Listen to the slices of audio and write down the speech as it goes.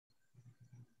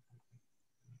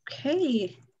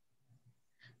Okay.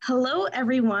 Hello,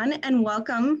 everyone, and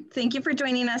welcome. Thank you for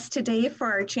joining us today for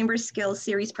our Chamber Skills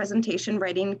Series presentation,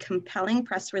 Writing Compelling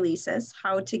Press Releases,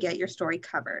 How to Get Your Story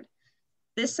Covered.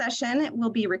 This session will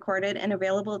be recorded and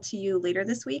available to you later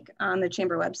this week on the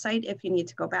Chamber website if you need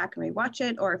to go back and rewatch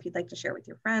it, or if you'd like to share with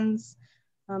your friends.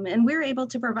 And we're able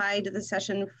to provide the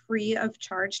session free of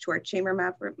charge to our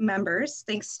Chamber members,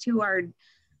 thanks to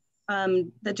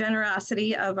the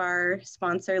generosity of our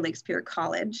sponsor, Lake Superior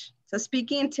College. So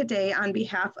speaking today on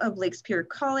behalf of Lake Superior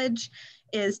College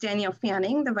is Danielle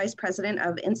Fanning, the Vice President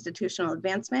of Institutional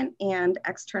Advancement and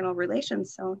External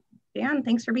Relations. So Dan,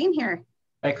 thanks for being here.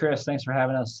 Hey, Chris, thanks for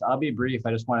having us. I'll be brief.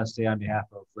 I just want to say on behalf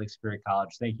of Lake Superior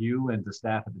College, thank you and the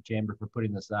staff at the Chamber for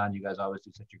putting this on. You guys always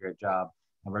do such a great job.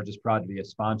 And we're just proud to be a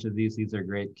sponsor of these. These are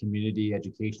great community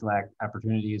educational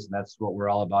opportunities, and that's what we're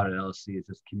all about at LSC. It's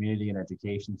just community and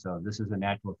education. So this is a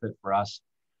natural fit for us.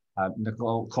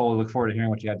 Nicole, look forward to hearing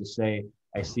what you have to say.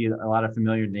 I see a lot of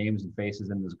familiar names and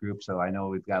faces in this group, so I know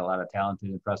we've got a lot of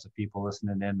talented, impressive people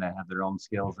listening in that have their own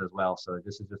skills as well. So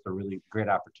this is just a really great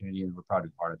opportunity, and we're proud to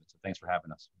be part of it. So thanks for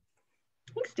having us.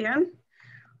 Thanks, Dan.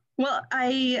 Well,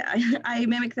 I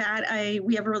mimic that.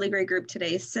 We have a really great group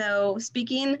today. So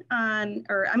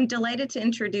I'm delighted to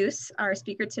introduce our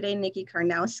speaker today, Nikki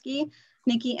Karnowski.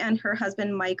 Nikki and her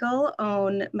husband, Michael,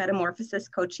 own Metamorphosis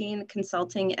Coaching,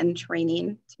 Consulting, and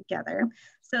Training together.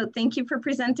 So thank you for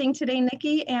presenting today,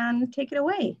 Nikki, and take it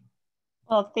away.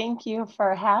 Well, thank you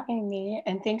for having me.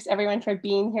 And thanks everyone for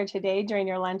being here today during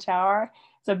your lunch hour.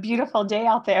 It's a beautiful day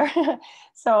out there.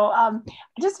 So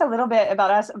just a little bit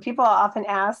about us. People often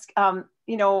ask,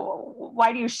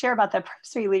 why do you share about the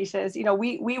press releases?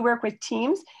 We work with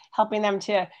teams, helping them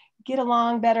to get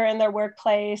along better in their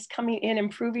workplace, coming in,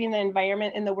 improving the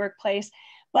environment in the workplace.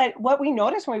 But what we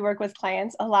notice when we work with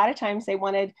clients, a lot of times they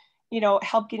wanted,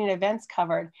 help getting events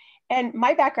covered. And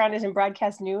my background is in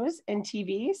broadcast news and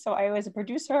TV. So I was a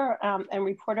producer and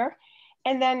reporter.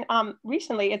 And then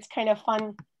recently, it's kind of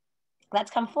fun. That's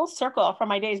come full circle from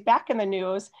my days back in the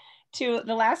news to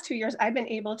the last 2 years. I've been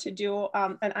able to do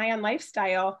an Eye on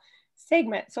Lifestyle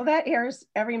segment. So that airs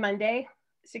every Monday,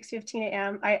 6:15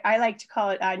 a.m. I like to call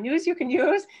it news you can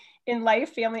use in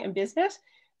life, family, and business.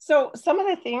 So some of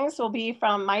the things will be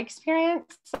from my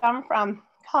experience, some from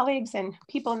colleagues and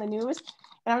people in the news,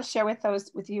 and I'll share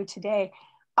those with you today.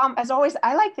 As always,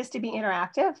 I like this to be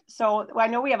interactive. So I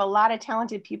know we have a lot of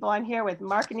talented people on here with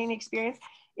marketing experience.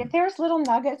 If there's little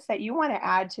nuggets that you want to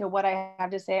add to what I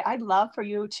have to say, I'd love for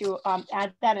you to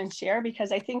add that and share,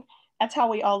 because I think that's how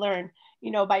we all learn,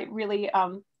 by really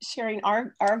sharing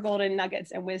our golden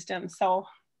nuggets and wisdom. So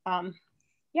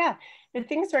yeah, the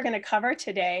things we're going to cover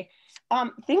today,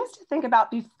 things to think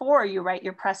about before you write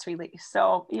your press release.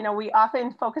 So, we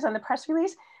often focus on the press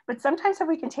release, but sometimes if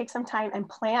we can take some time and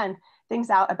plan things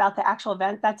out about the actual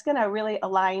event, that's going to really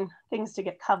align things to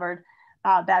get covered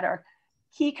better.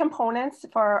 Key components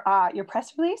for your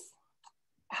press release,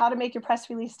 how to make your press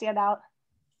release stand out,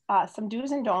 some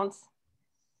do's and don'ts,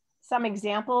 some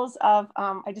examples of,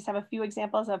 I just have a few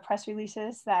examples of press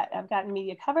releases that have gotten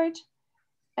media coverage,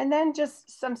 and then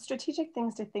just some strategic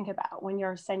things to think about when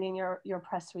you're sending your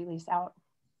press release out.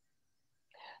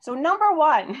 So number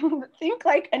one, think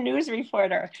like a news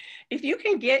reporter. If you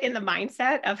can get in the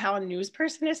mindset of how a news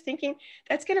person is thinking,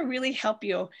 that's going to really help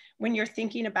you when you're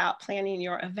thinking about planning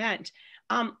your event.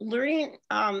 Learning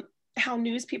how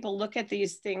news people look at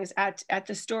these things, at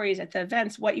the stories, at the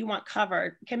events, what you want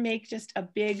covered, can make just a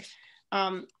big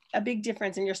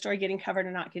difference in your story getting covered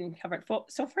or not getting covered.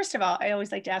 So first of all, I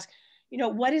always like to ask,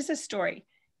 what is a story?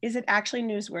 Is it actually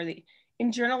newsworthy?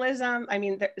 In journalism, I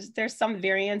mean, there's some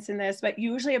variance in this, but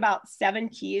usually about 7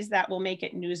 keys that will make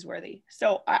it newsworthy.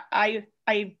 So I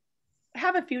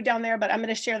have a few down there, but I'm going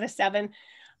to share the 7.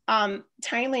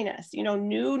 Timeliness,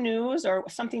 new news or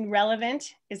something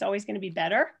relevant is always going to be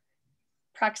better.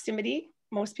 Proximity,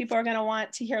 most people are going to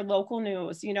want to hear local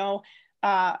news.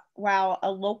 Wow,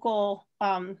 a local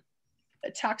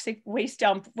toxic waste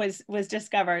dump was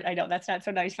discovered. I know that's not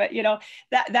so nice, but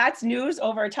that's news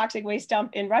over a toxic waste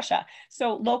dump in Russia.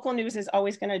 So local news is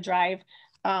always going to drive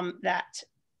that.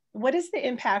 What is the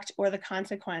impact or the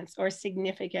consequence or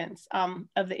significance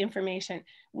of the information?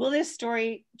 Will this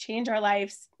story change our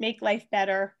lives, make life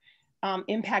better,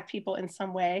 impact people in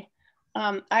some way?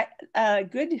 A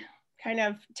good kind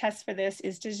of test for this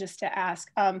is just to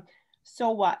ask, so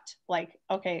what? Like,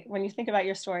 okay, when you think about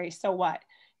your story, so what?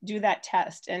 Do that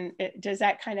test. And does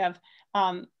that kind of,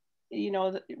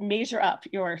 measure up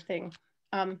your thing?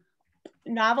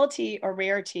 Novelty or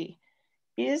rarity.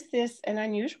 Is this an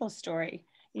unusual story?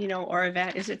 Or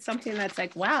event? Is it something that's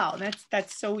like, wow,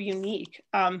 that's so unique?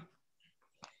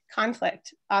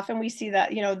 conflict. Often we see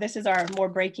that, this is our more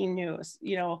breaking news,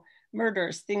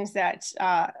 murders, things that,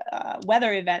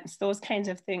 weather events, those kinds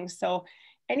of things. So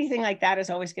anything like that is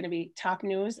always going to be top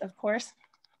news, of course.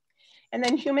 And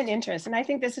then human interest. And I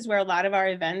think this is where a lot of our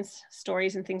events,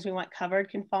 stories, and things we want covered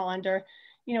can fall under,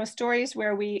 stories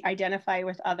where we identify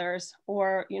with others,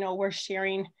 or, we're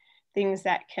sharing things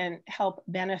that can help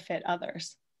benefit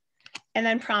others. And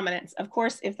then prominence. Of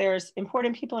course, if there's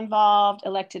important people involved,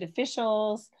 elected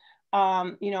officials,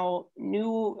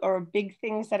 new or big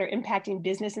things that are impacting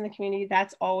business in the community,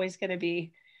 that's always going to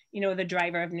be, the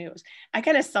driver of news. I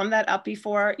kind of summed that up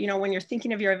before, when you're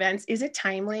thinking of your events, is it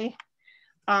timely?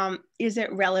 Is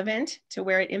it relevant to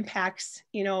where it impacts,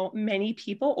 many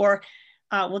people? Or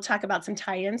we'll talk about some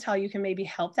tie-ins, how you can maybe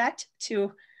help that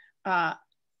to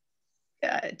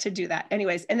do that.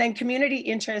 Anyways, and then community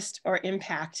interest or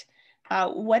impact.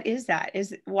 What is that?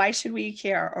 Why should we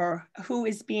care, or who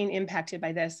is being impacted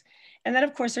by this? And then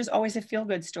of course, there's always the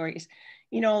feel-good stories.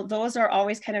 Those are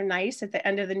always kind of nice at the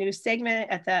end of the news segment,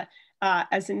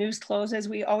 as the news closes.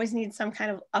 We always need some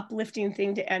kind of uplifting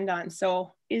thing to end on.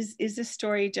 So is this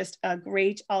story just a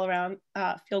great all-around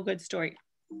feel-good story?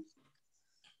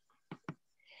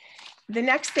 The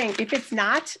next thing, if it's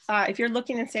not, if you're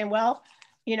looking and saying, well,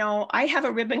 I have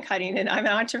a ribbon cutting and I'm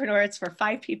an entrepreneur, it's for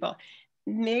 5 people.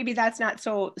 Maybe that's not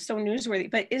so newsworthy,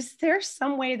 but is there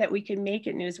some way that we can make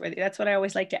it newsworthy? That's what I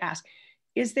always like to ask.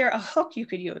 Is there a hook you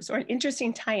could use, or an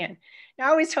interesting tie-in? Now,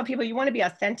 I always tell people you want to be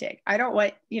authentic. I don't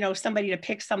want, somebody to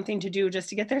pick something to do just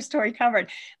to get their story covered.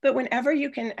 But whenever you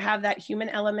can have that human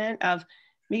element of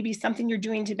maybe something you're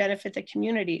doing to benefit the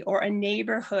community, or a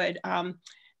neighborhood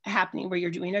happening where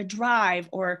you're doing a drive,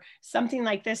 or something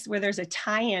like this where there's a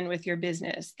tie-in with your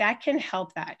business, that can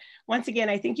help that. Once again,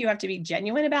 I think you have to be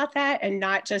genuine about that and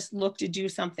not just look to do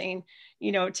something,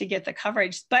 to get the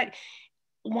coverage. But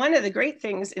one of the great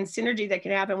things in synergy that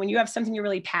can happen when you have something you're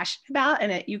really passionate about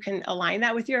and you can align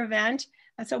that with your event,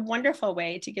 that's a wonderful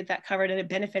way to get that covered, and it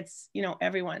benefits,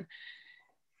 everyone.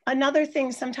 Another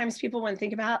thing sometimes people want to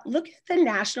think about, look at the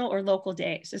national or local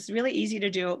days. It's really easy to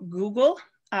do. Google,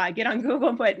 get on Google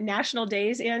and put national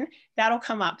days in, that'll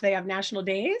come up. They have national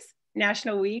days,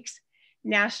 national weeks,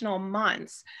 national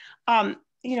months.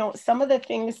 Some of the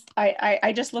things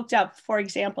I just looked up, for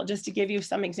example, just to give you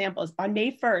some examples, on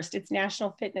May 1st, it's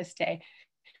National Fitness Day.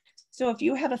 So if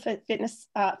you have a fitness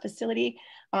facility,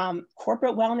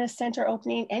 corporate wellness center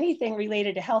opening, anything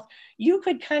related to health, you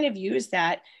could kind of use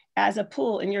that as a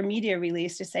pool in your media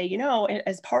release to say,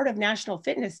 as part of National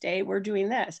Fitness Day, we're doing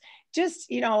this. Just,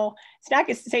 it's not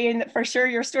saying that for sure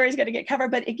your story is going to get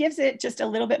covered, but it gives it just a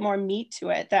little bit more meat to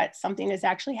it, that something is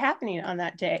actually happening on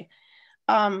that day.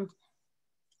 One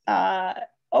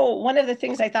of the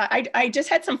things I thought, I just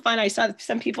had some fun. I saw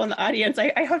some people in the audience.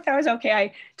 I hope that was okay.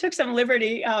 I took some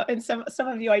liberty, and some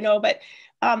of you I know, but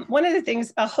one of the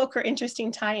things, a hook or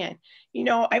interesting tie-in,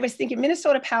 I was thinking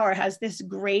Minnesota Power has this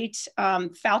great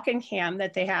Falcon cam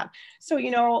that they have.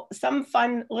 So, some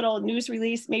fun little news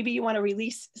release, maybe you want to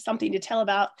release something to tell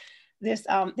about this.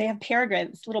 They have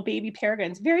peregrines, little baby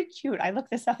peregrines, very cute. I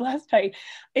looked this up last night.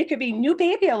 It could be new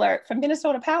baby alert from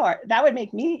Minnesota Power. That would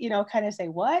make me, kind of say,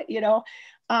 what,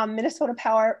 Minnesota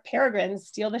Power peregrines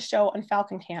steal the show on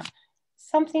Falcon Cam.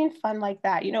 Something fun like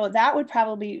that. That would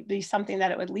probably be something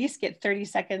that it would at least get 30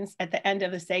 seconds at the end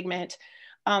of the segment,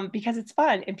 because it's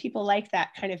fun and people like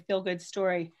that kind of feel-good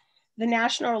story. The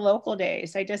national or local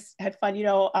days, I just had fun,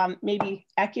 maybe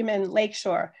Ecumen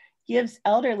Lakeshore gives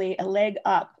elderly a leg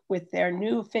up with their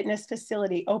new fitness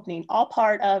facility opening, all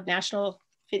part of National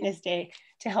Fitness Day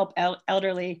to help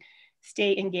elderly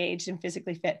stay engaged and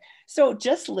physically fit. So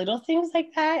just little things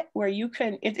like that where you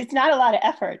can, it's not a lot of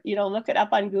effort, look it up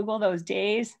on Google, those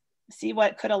days, see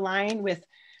what could align with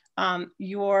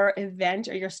your event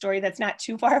or your story. That's not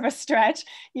too far of a stretch.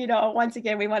 Once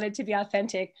again, we want it to be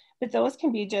authentic, but those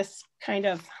can be just kind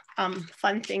of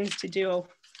fun things to do.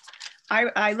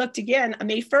 I looked again,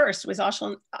 May 1st was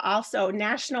also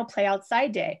National Play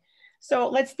Outside Day. So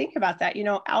let's think about that,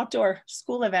 outdoor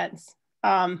school events,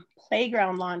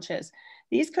 playground launches.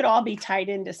 These could all be tied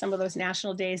into some of those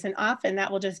national days, and often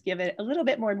that will just give it a little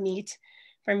bit more meat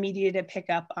for media to pick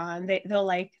up on. They'll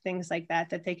like things like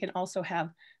that they can also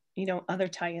have, other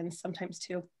tie-ins sometimes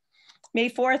too. May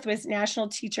 4th was National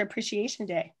Teacher Appreciation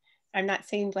Day. I'm not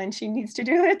saying Glen Sheen needs to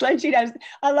do it. Glen Sheen has,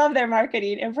 I love their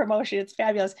marketing and promotion. It's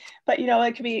fabulous. But,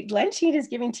 it could be Glen Sheen is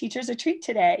giving teachers a treat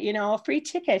today, a free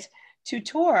ticket to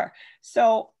tour.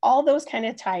 So all those kind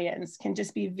of tie-ins can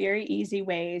just be very easy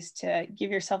ways to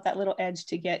give yourself that little edge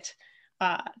to get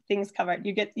things covered.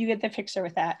 You get the picture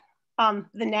with that. The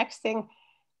next thing,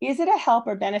 is it a help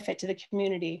or benefit to the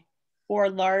community or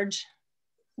large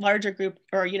larger group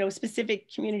or,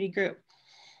 specific community group.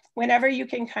 Whenever you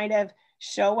can kind of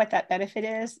show what that benefit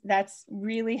is, that's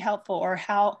really helpful, or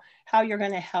how you're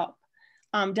going to help.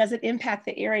 Does it impact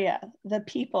the area, the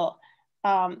people,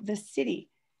 the city?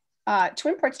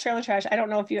 Twin Ports Trailer Trash, I don't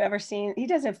know if you've ever seen, he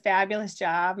does a fabulous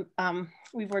job.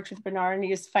 We've worked with Bernard and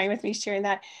he is fine with me sharing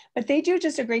that, but they do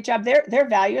just a great job. Their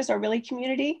values are really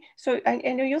community. So I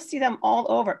know you'll see them all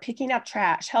over, picking up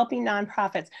trash, helping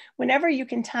nonprofits. Whenever you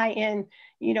can tie in,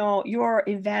 your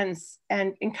events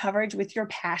and coverage with your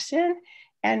passion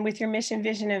and with your mission,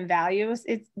 vision, and values,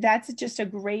 that's just a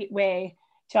great way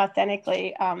to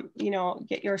authentically,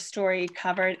 get your story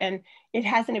covered. And it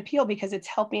has an appeal because it's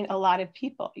helping a lot of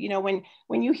people.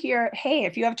 When you hear, hey,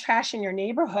 if you have trash in your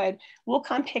neighborhood, we'll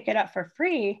come pick it up for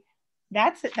free.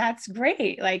 That's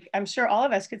great. Like, I'm sure all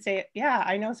of us could say, yeah,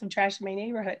 I know some trash in my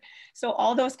neighborhood. So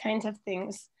all those kinds of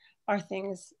things are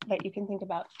things that you can think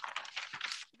about.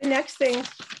 The next thing,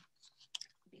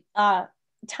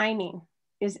 timing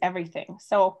is everything.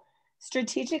 So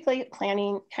strategically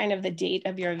planning kind of the date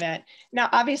of your event. Now,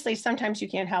 obviously, sometimes you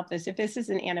can't help this. If this is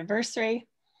an anniversary,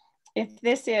 if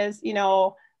this is,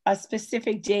 a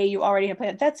specific day you already have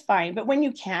planned, that's fine. But when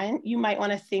you can, you might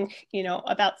want to think,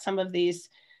 about some of these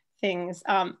things.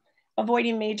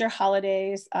 Avoiding major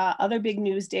holidays, other big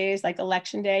news days like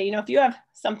election day. If you have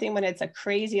something when it's a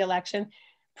crazy election,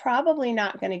 probably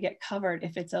not going to get covered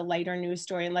if it's a lighter news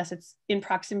story, unless it's in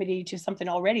proximity to something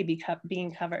already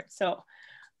being covered. So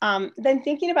then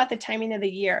thinking about the timing of the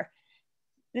year,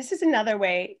 this is another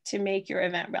way to make your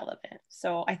event relevant.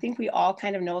 So I think we all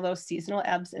kind of know those seasonal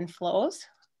ebbs and flows,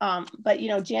 but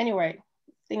January,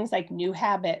 things like new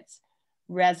habits,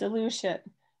 resolution,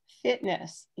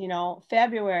 fitness,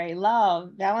 February,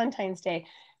 love, Valentine's Day,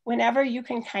 whenever you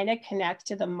can kind of connect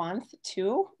to the month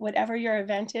too, whatever your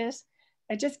event is,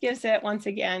 it just gives it, once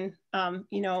again, a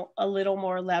little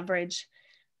more leverage.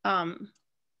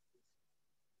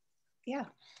 Yeah.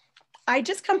 I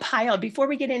just compiled, before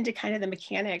we get into kind of the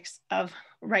mechanics of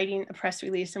writing a press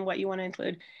release and what you want to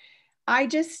include, I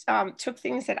just took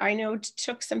things that I know,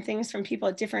 took some things from people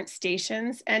at different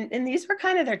stations, and these were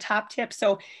kind of their top tips.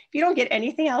 So if you don't get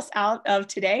anything else out of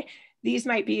today, these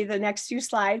might be the next few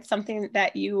slides, something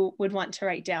that you would want to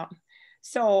write down.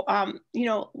 So,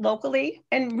 locally,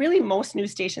 and really most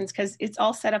news stations, because it's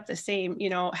all set up the same,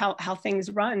 how things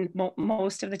run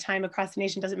most of the time across the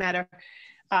nation, doesn't matter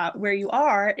where you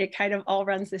are, it kind of all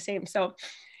runs the same. So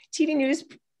TV news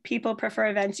people prefer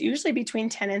events usually between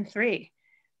 10 and 3.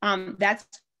 That's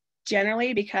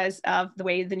generally because of the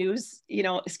way the news,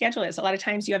 schedule is. A lot of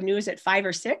times you have news at 5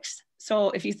 or 6.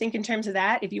 So if you think in terms of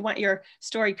that, if you want your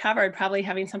story covered, probably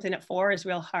having something at 4 is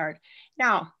real hard.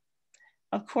 Now,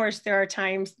 of course, there are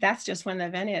times that's just when the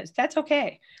event is. That's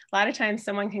okay. A lot of times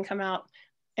someone can come out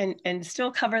and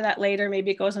still cover that later. Maybe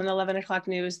it goes on the 11 o'clock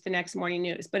news, the next morning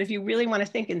news. But if you really want to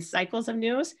think in cycles of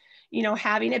news,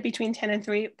 having it between 10 and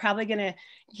 3, probably going to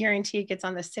guarantee it gets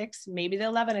on the 6, maybe the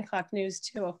 11 o'clock news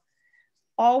too.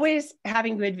 Always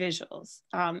having good visuals.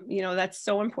 That's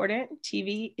so important.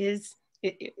 TV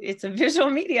it's a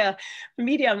visual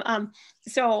medium.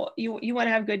 So you want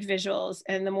to have good visuals,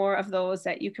 and the more of those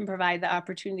that you can provide the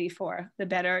opportunity for, the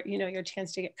better, your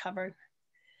chance to get covered.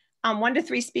 1 to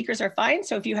 3 speakers are fine.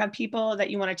 So if you have people that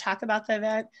you want to talk about the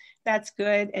event, that's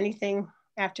good. Anything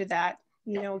after that,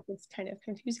 gets kind of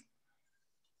confusing.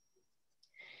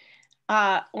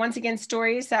 Once again,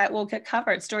 stories that will get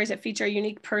covered, stories that feature a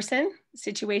unique person,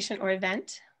 situation, or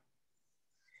event.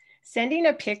 Sending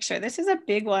a picture. This is a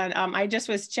big one. I just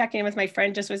was checking with my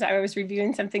friend, I was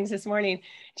reviewing some things this morning.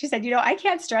 She said, I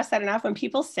can't stress that enough when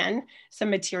people send some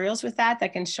materials with that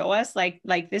can show us like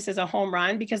this is a home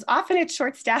run, because often it's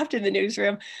short-staffed in the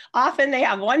newsroom. Often they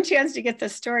have one chance to get the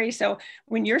story. So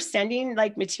when you're sending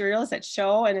like materials that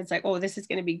show, and it's like, oh, this is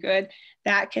going to be good,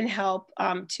 that can help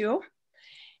too.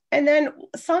 And then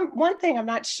one thing I'm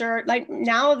not sure, like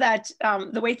now that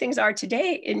the way things are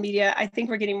today in media, I think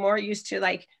we're getting more used to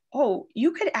like, oh,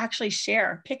 you could actually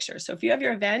share pictures. So if you have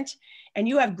your event and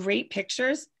you have great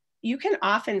pictures, you can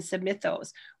often submit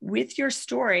those with your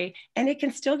story, and it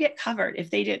can still get covered if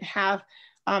they didn't have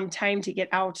time to get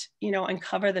out, and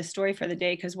cover the story for the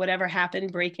day, because whatever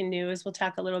happened, breaking news, we'll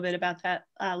talk a little bit about that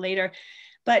later.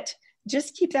 But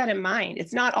just keep that in mind.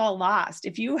 It's not all lost.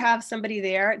 If you have somebody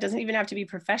there, it doesn't even have to be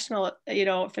professional,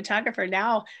 photographer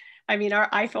now. I mean, our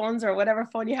iPhones or whatever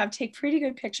phone you have, take pretty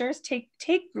good pictures, take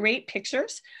great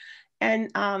pictures, and,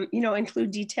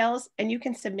 include details, and you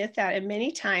can submit that. And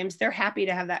many times they're happy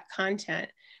to have that content,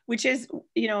 which is,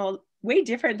 way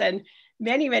different than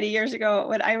many, many years ago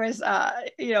when I was,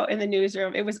 in the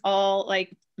newsroom. It was all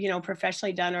like,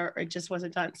 professionally done, or it just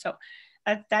wasn't done. So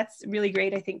That's really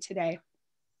great, I think, today.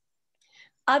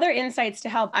 Other insights to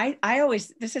help. I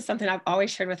always, this is something I've always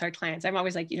shared with our clients. I'm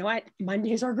always like, you know what,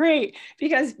 Mondays are great,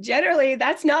 because generally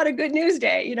that's not a good news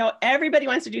day. You know, everybody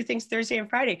wants to do things Thursday and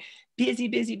Friday, busy,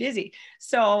 busy, busy.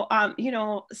 So, you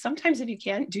know, sometimes if you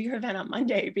can, do your event on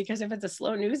Monday, because if it's a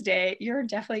slow news day, you're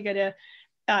definitely going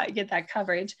to get that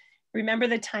coverage. Remember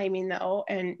the timing though,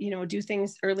 and, you know, do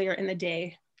things earlier in the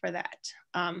day for that.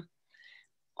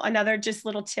 Another just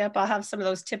little tip, I'll have some of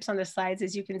those tips on the slides,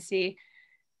 as you can see,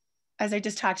 as I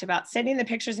just talked about, sending the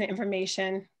pictures and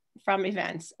information from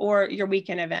events or your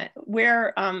weekend event,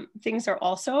 where things are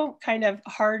also kind of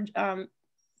hard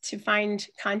to find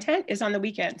content is on the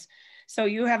weekends. So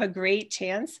you have a great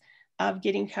chance of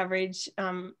getting coverage,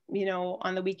 you know,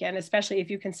 on the weekend, especially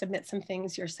if you can submit some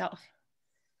things yourself.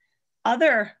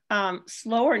 Other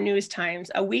slower news times,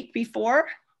 a week before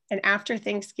and after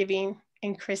Thanksgiving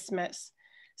and Christmas.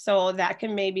 So that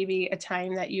can maybe be a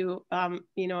time that you,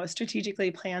 you know, strategically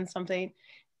plan something,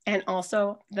 and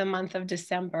also the month of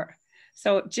December.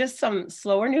 So just some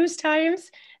slower news times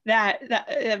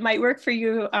that might work for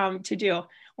you to do.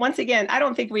 Once again, I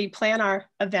don't think we plan our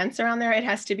events around there. It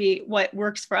has to be what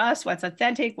works for us, what's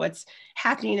authentic, what's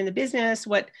happening in the business,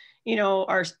 what, you know,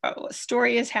 our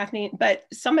story is happening. But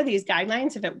some of these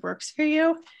guidelines, if it works for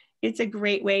you, it's a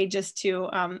great way just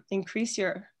to increase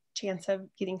your chance of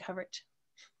getting coverage.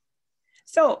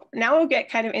 So now we'll get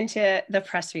kind of into the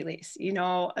press release, you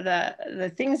know,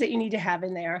 the things that you need to have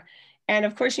in there. And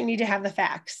of course you need to have the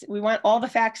facts. We want all the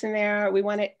facts in there. We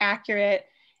want it accurate,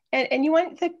 and you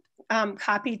want the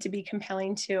copy to be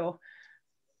compelling too.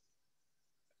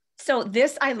 So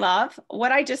this I love.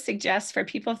 What I just suggest for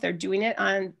people, if they're doing it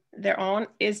on their own,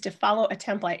 is to follow a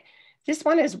template. This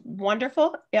one is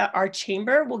wonderful. Our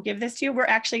chamber will give this to you. We're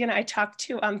actually going to, I talked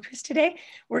to Chris today.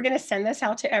 We're going to send this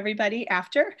out to everybody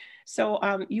after. So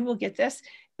you will get this,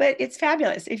 but it's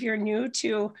fabulous. If you're new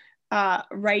to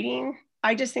writing,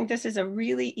 I just think this is a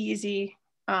really easy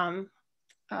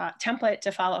template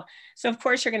to follow. So of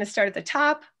course you're going to start at the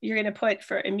top. You're going to put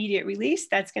for immediate release.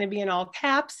 That's going to be in all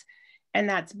caps, and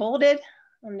that's bolded.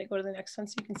 I'm going to go to the next one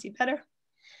so you can see better.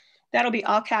 That'll be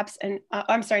all caps, and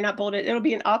I'm sorry, not bolded. It'll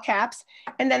be in all caps.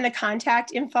 And then the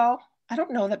contact info. I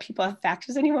don't know that people have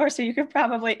faxes anymore, so you could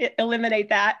probably eliminate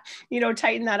that, you know,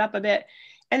 tighten that up a bit.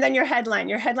 And then your headline.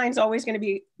 Your headline's always going to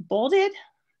be bolded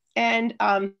and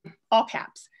all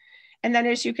caps. And then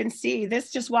as you can see, this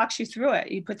just walks you through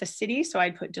it. You put the city, so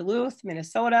I'd put Duluth,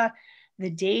 Minnesota, the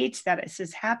date that this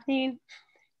is happening.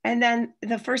 And then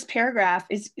the first paragraph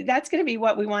that's going to be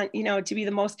what we want, you know, to be the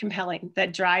most compelling,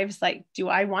 that drives like, do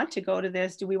I want to go to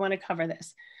this? Do we want to cover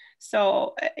this?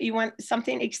 So you want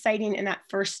something exciting in that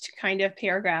first kind of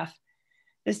paragraph.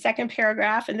 The second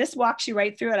paragraph, and this walks you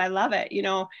right through it. I love it. You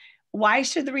know, why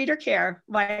should the reader care?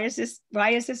 Why is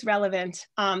this relevant?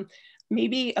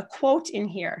 Maybe a quote in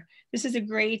here. This is a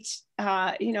great,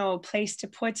 you know, place to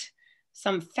put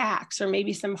some facts, or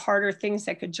maybe some harder things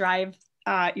that could drive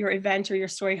your event or your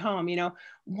story home. You know,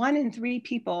 1 in 3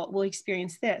 people will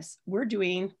experience this. We're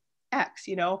doing X,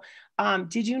 you know.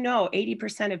 Did you know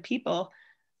 80% of people,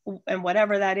 and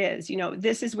whatever that is, you know,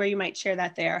 this is where you might share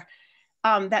that there.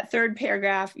 That third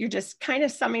paragraph, you're just kind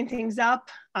of summing things up,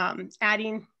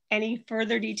 adding any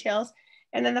further details.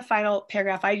 And then the final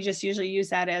paragraph, I just usually use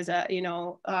that as a, you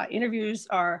know, interviews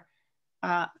are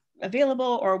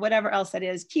available, or whatever else that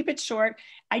is. Keep it short.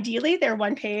 Ideally, they're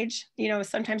 1 page. You know,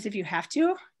 sometimes if you have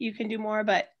to, you can do more,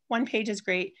 but 1 page is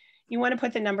great. You want to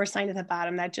put the number sign at the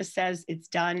bottom that just says it's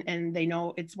done, and they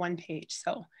know it's 1 page.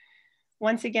 So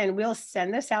once again, we'll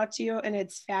send this out to you, and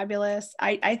it's fabulous.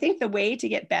 I think the way to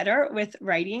get better with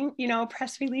writing, you know,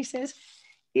 press releases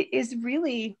is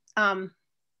really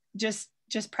just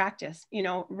practice, you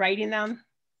know, writing them,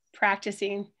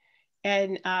 practicing,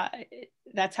 and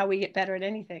that's how we get better at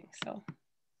anything.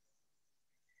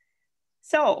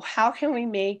 So how can we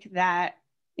make that,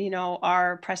 you know,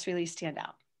 our press release stand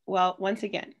out? Well, once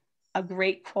again, a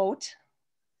great quote,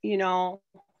 you know,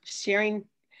 sharing.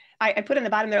 I put in the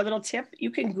bottom there a little tip.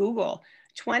 You can Google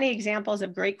 20 examples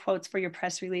of great quotes for your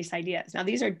press release ideas. Now,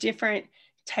 these are different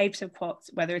types of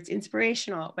quotes, whether it's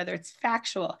inspirational, whether it's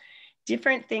factual,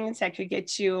 different things that could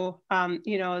get you,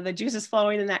 you know, the juices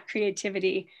flowing and that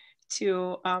creativity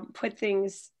to put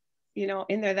things, you know,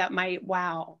 in there that might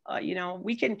wow. You know,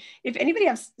 we can, if anybody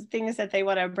has things that they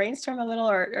want to brainstorm a little,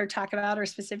 or talk about, or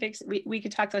specifics, we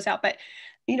could talk those out. But,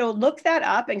 you know, look that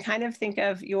up and kind of think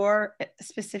of your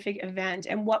specific event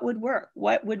and what would work,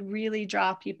 what would really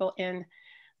draw people in.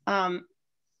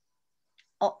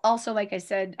 Also, like I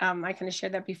said, I kind of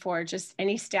shared that before, just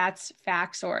any stats,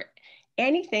 facts, or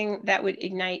anything that would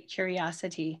ignite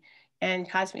curiosity. and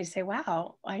cause me to say,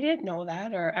 wow, I didn't know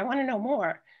that, or I want to know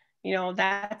more. You know,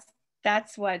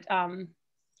 that's what kind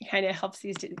of helps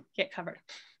these to get covered.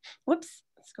 Whoops,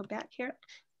 let's go back here.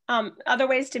 Other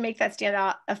ways to make that stand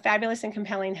out: a fabulous and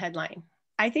compelling headline.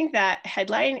 I think that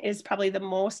headline is probably the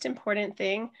most important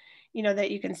thing, you know,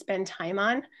 that you can spend time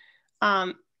on.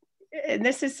 And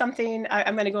this is something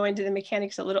I'm going to go into the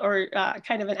mechanics a little, or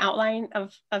kind of an outline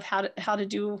of how to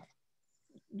do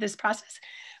this process.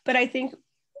 But I think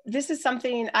this is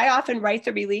something I often write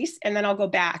the release, and then I'll go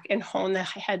back and hone the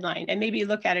headline and maybe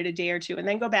look at it a day or two and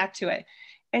then go back to it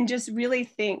and just really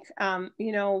think,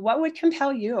 you know, what would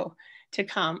compel you to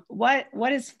come? What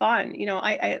is fun? You know,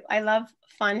 I love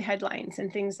fun headlines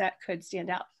and things that could stand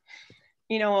out.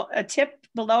 You know, a tip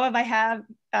below, if I have,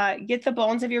 get the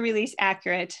bones of your release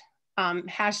accurate,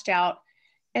 hashed out,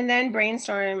 and then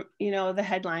brainstorm, you know, the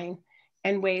headline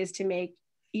and ways to make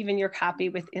even your copy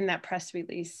within that press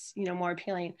release, you know, more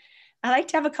appealing. I like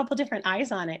to have a couple different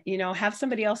eyes on it, you know, have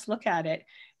somebody else look at it,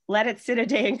 let it sit a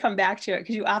day and come back to it.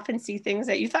 Cause you often see things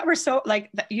that you thought were so,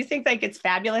 like, you think like it's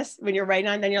fabulous when you're writing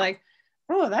on, then you're like,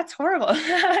 oh, that's horrible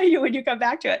when you come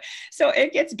back to it. So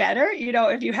it gets better, you know,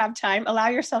 if you have time, allow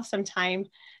yourself some time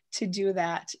to do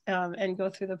that and go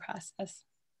through the process.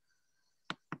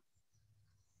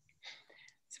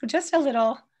 So just a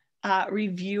little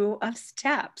review of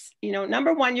steps. You know,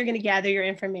 number one, you're going to gather your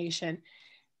information.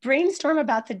 Brainstorm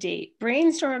about the date,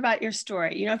 brainstorm about your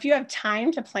story. You know, if you have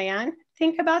time to plan,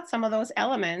 think about some of those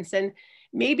elements, and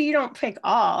maybe you don't pick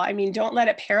all. I mean, don't let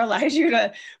it paralyze you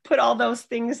to put all those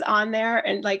things on there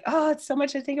and like, oh, it's so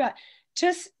much to think about.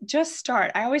 Just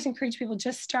start. I always encourage people,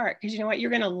 just start, because you know what,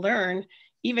 you're going to learn.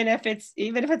 Even if it's a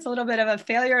little bit of a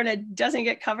failure and it doesn't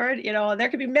get covered, you know, there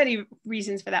could be many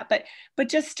reasons for that, but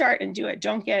just start and do it.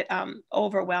 Don't get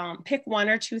overwhelmed. Pick one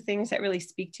or two things that really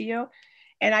speak to you.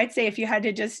 And I'd say if you had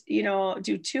to just, you know,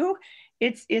 do two,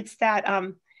 it's that,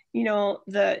 you know,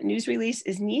 the news release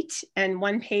is neat and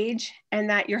one page, and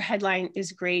that your headline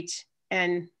is great.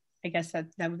 And I guess that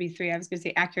would be three. I was going to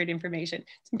say accurate information.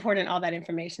 It's important. All that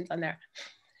information's on there.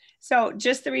 So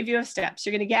just the review of steps.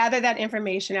 You're going to gather that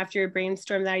information after you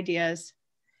brainstorm the ideas,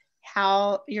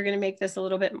 how you're going to make this a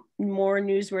little bit more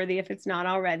newsworthy if it's not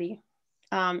already.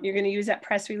 You're going to use that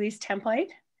press release template,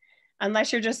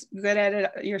 unless you're just good at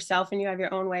it yourself and you have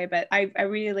your own way. But I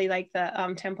really like the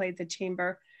template the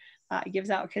Chamber gives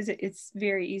out, because it's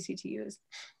very easy to use.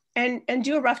 And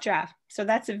do a rough draft. So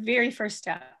that's the very first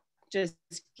step. Just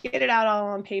get it out all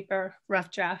on paper, rough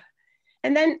draft.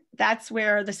 And then that's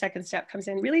where the second step comes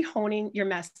in, really honing your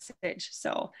message.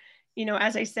 So, you know,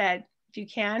 as I said, if you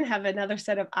can have another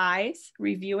set of eyes,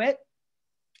 review it,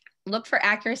 look for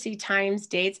accuracy, times,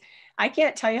 dates. I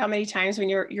can't tell you how many times when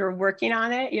you're working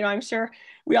on it, you know, I'm sure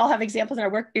we all have examples in our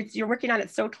work. You're working on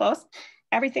it so close.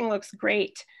 Everything looks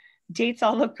great. Dates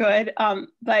all look good.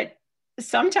 But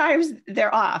sometimes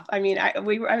they're off. I mean, I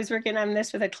was working on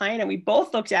this with a client and we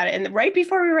both looked at it, and right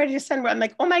before we were ready to send, I'm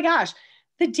like, oh my gosh,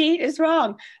 the date is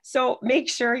wrong. So make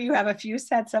sure you have a few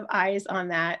sets of eyes on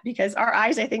that, because our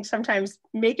eyes, I think, sometimes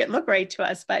make it look right to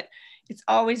us, but it's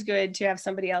always good to have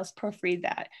somebody else proofread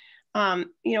that.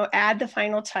 You know, add the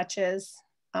final touches.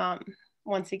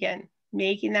 Once again,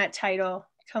 making that title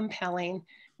compelling.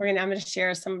 I'm going to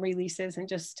share some releases and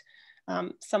just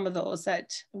some of those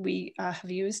that we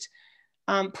have used.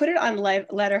 Put it on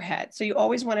letterhead. So you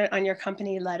always want it on your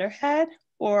company letterhead,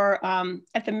 or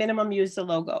at the minimum, use the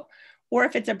logo. Or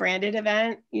if it's a branded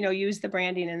event, you know, use the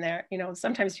branding in there. You know,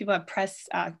 sometimes people have press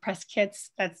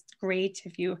kits. That's great.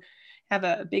 If you have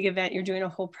a big event, you're doing a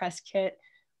whole press kit.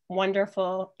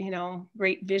 Wonderful, you know,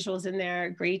 great visuals in there,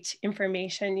 great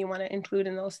information you want to include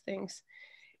in those things.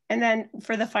 And then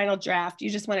for the final draft, you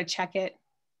just want to check it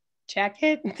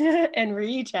and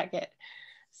recheck it.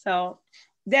 So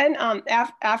then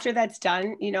after that's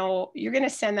done, you know, you're going to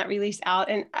send that release out,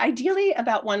 and ideally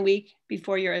about 1 week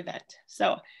before your event.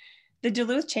 So the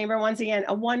Duluth Chamber, once again,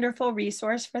 a wonderful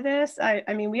resource for this. I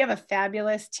mean, we have a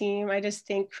fabulous team. I just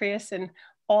think Chris and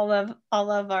all of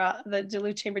the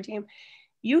Duluth Chamber team.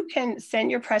 You can send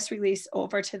your press release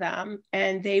over to them,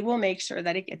 and they will make sure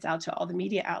that it gets out to all the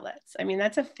media outlets. I mean,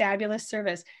 that's a fabulous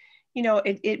service. You know,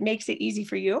 it makes it easy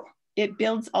for you. It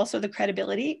builds also the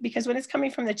credibility, because when it's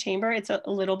coming from the Chamber, it's a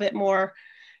little bit more,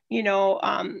 you know,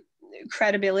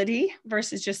 credibility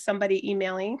versus just somebody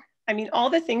emailing. I mean, all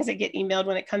the things that get emailed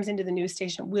when it comes into the news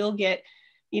station will get,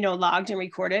 you know, logged and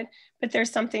recorded, but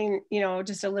there's something, you know,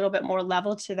 just a little bit more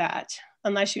level to that,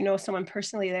 unless you know someone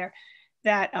personally there,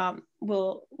 that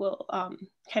will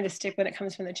kind of stick when it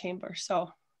comes from the Chamber. So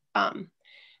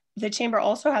the Chamber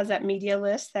also has that media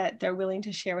list that they're willing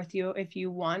to share with you if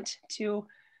you want to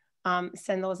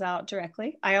send those out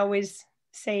directly. I always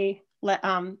say,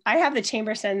 I have the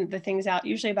chamber send the things out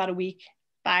usually about a week,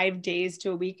 5 days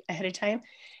to a week ahead of time.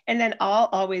 And then I'll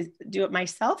always do it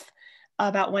myself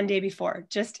about 1 day before,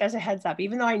 just as a heads up,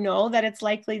 even though I know that it's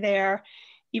likely there,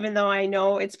 even though I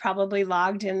know it's probably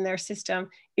logged in their system,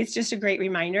 it's just a great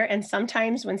reminder. And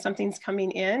sometimes when something's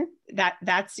coming in,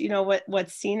 that's, you know,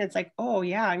 what's seen, it's like, oh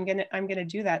yeah, I'm gonna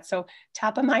do that. So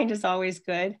top of mind is always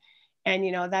good. And,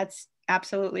 you know, that's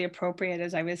absolutely appropriate.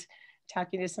 As I was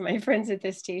talking to some of my friends at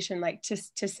this station, like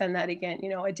to send that again, you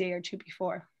know, a day or two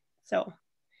before. So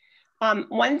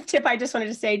one tip I just wanted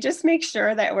to say, just make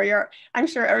sure that I'm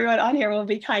sure everyone on here will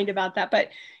be kind about that, but,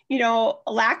 you know,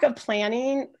 lack of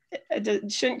planning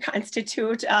shouldn't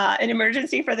constitute an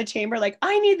emergency for the chamber. Like,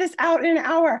 I need this out in an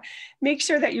hour. Make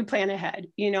sure that you plan ahead.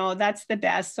 You know, that's the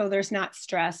best. So there's not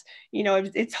stress. You know,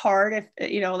 it's hard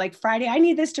if, you know, like Friday, I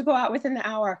need this to go out within the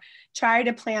hour. Try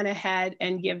to plan ahead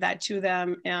and give that to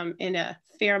them in a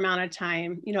fair amount of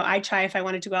time. You know, I try, if I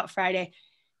wanted to go out Friday,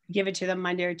 give it to them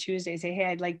Monday or Tuesday, say, hey,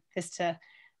 I'd like this to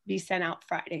be sent out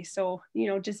Friday. So, you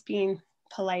know, just being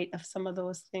polite of some of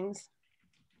those things.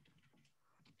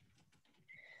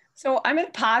 So I'm going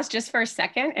to pause just for a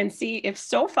second and see if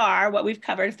so far what we've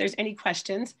covered, if there's any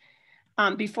questions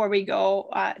before we go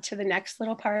to the next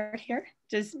little part here.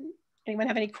 Does anyone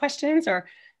have any questions or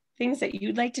things that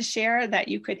you'd like to share that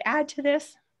you could add to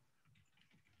this?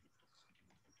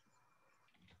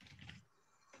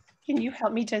 Can you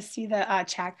help me to see the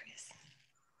chat, Chris?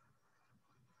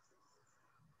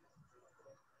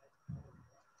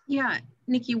 Yeah,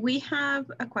 Nikki, we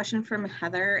have a question from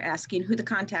Heather asking who the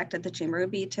contact at the chamber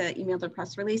would be to email the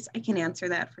press release. I can answer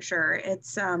that for sure.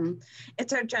 It's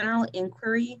our general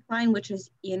inquiry line, which is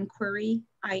inquiry,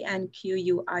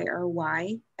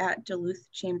 INQUIRY at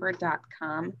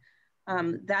duluthchamber.com.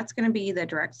 That's going to be the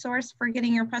direct source for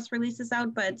getting your press releases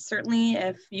out, but certainly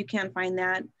if you can't find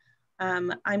that,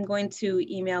 I'm going to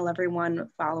email everyone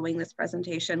following this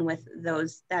presentation with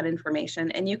that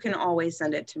information, and you can always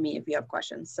send it to me if you have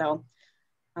questions. So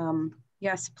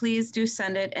yes, please do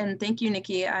send it. And thank you,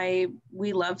 Nikki.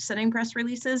 We love sending press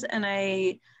releases, and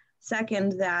I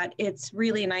second that. It's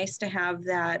really nice to have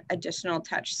that additional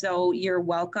touch. So you're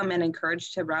welcome and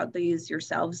encouraged to route these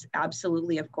yourselves.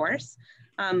 Absolutely, of course.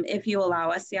 If you allow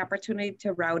us the opportunity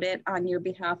to route it on your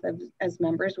behalf as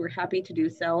members, we're happy to do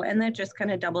so. And that just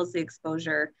kind of doubles the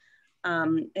exposure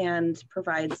and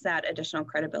provides that additional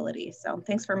credibility. So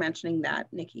thanks for mentioning that,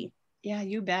 Nikki. Yeah,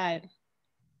 you bet.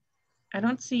 I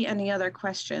don't see any other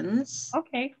questions.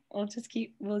 Okay,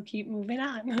 we'll keep moving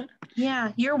on.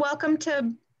 Yeah, you're welcome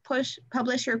to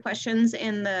publish your questions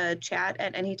in the chat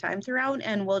at any time throughout,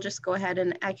 and we'll just go ahead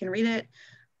and I can read it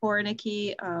for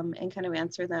Nikki and kind of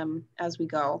answer them as we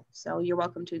go. So you're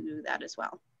welcome to do that as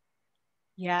well.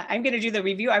 Yeah, I'm going to do the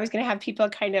review. I was going to have people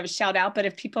kind of shout out, but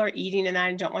if people are eating and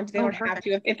I don't want to, they don't have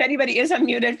to. If anybody is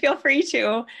unmuted, feel free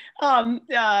to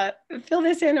fill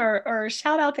this in or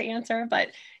shout out the answer. But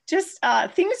just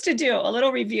things to do, a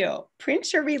little review.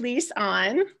 Print your release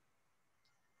on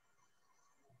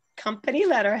company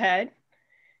letterhead.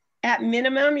 At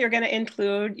minimum, you're going to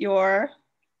include your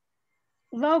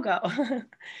logo.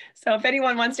 So if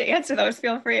anyone wants to answer those,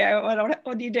 feel free. I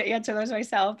don't need to answer those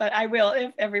myself, but I will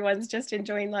if everyone's just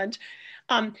enjoying lunch.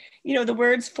 You know, the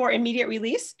words for immediate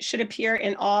release should appear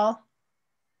in all,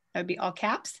 that would be all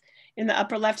caps, in the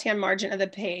upper left-hand margin of the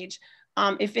page.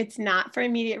 If it's not for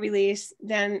immediate release,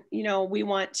 then, you know, we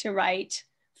want to write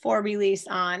for release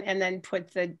on and then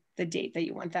put the date that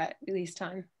you want that released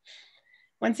on.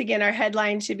 Once again, our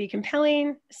headline should be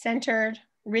compelling, centered,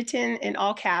 written in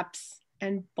all caps,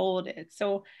 and bolded.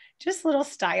 So just little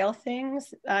style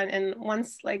things. And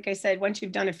once, like I said, once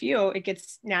you've done a few, it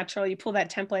gets natural. You pull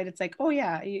that template, it's like, oh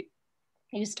yeah,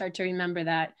 you start to remember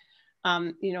that,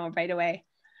 you know, right away.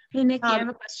 Hey, Nikki, I have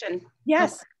a question.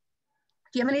 Yes.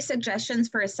 Do you have any suggestions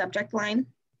for a subject line?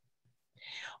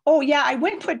 Oh yeah, I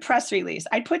wouldn't put press release.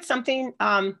 I'd put something,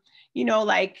 you know,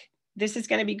 like, this is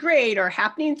going to be great, or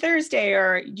happening Thursday,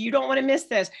 or you don't want to miss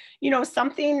this, you know,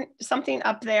 something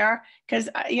up there. Because,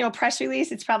 you know, press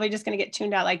release, it's probably just going to get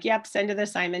tuned out like, yep, send to the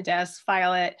assignment desk,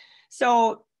 file it.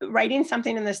 So writing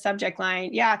something in the subject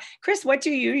line. Yeah. Chris, what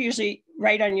do you usually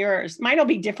write on yours? Mine will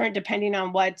be different depending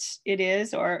on what it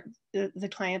is or the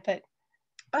client, but.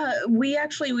 We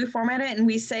format it and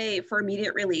we say for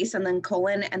immediate release and then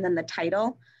colon and then the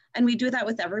title. And we do that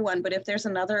with everyone, but if there's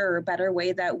another or better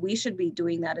way that we should be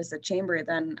doing that as a chamber,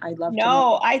 then I'd love to know.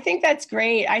 No, I think that's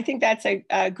great. I think that's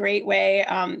a great way,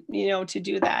 you know, to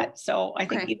do that. So I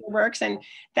think either works, and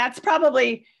that's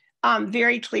probably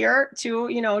very clear to,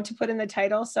 you know, to put in the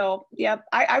title. So yeah,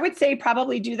 I would say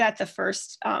probably do that the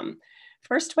first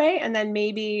first way, and then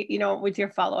maybe, you know, with your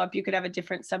follow-up, you could have a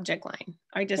different subject line.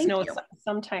 I just know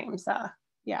sometimes,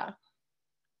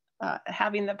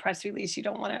 having the press release, you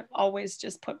don't want to always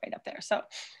just put right up there.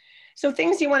 So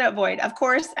things you want to avoid. Of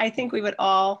course, I think we would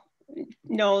all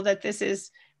know that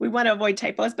we want to avoid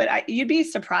typos, but you'd be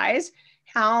surprised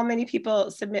how many people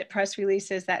submit press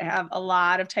releases that have a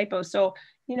lot of typos. So,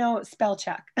 you know, spell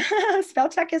check. Spell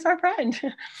check is our friend.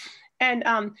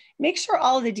 And make sure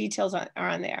all of the details are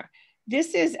on there.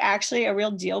 This is actually a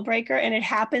real deal breaker, and it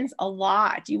happens a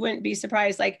lot. You wouldn't be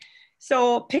surprised. Like,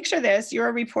 so picture this, you're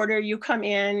a reporter, you come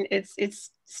in,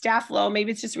 it's staff low,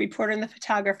 maybe it's just a reporter and the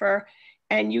photographer,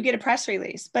 and you get a press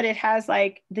release, but it has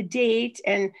like the date,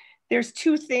 and there's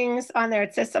two things on there.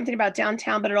 It says something about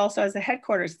downtown, but it also has the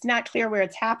headquarters. It's not clear where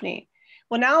it's happening.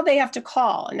 Well, now they have to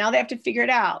call, and now they have to figure it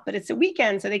out, but it's a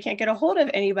weekend, so they can't get a hold of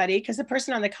anybody because the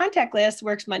person on the contact list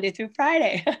works Monday through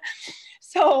Friday.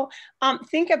 So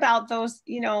think about those,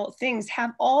 you know, things,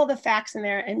 have all the facts in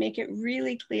there and make it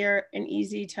really clear and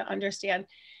easy to understand.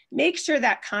 Make sure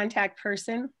that contact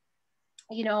person,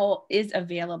 you know, is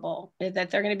available,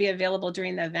 that they're going to be available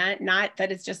during the event, not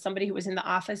that it's just somebody who was in the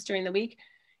office during the week.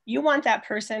 You want that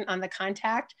person on the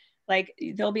contact, like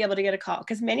they'll be able to get a call.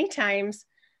 Because many times,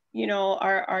 you know,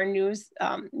 our news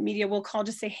media will call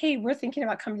to say, hey, we're thinking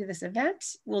about coming to this event.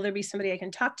 Will there be somebody I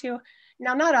can talk to?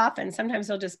 Now, not often. Sometimes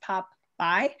they'll just pop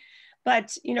by,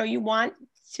 but, you know, you want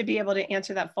to be able to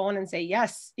answer that phone and say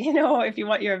yes, you know, if you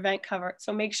want your event covered.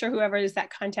 So make sure whoever is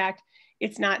that contact,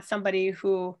 it's not somebody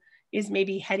who is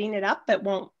maybe heading it up, but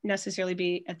won't necessarily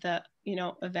be at the, you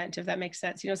know, event, if that makes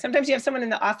sense. You know, sometimes you have someone in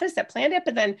the office that planned it,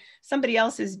 but then somebody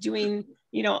else is doing,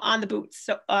 you know, on the boots,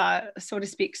 so to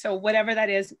speak. So whatever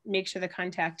that is, make sure the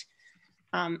contact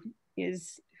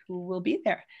is who will be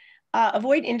there.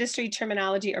 Avoid industry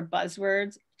terminology or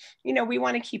buzzwords. You know, we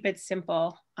want to keep it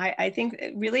simple. I think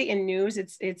really in news,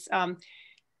 it's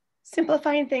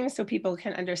simplifying things so people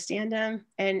can understand them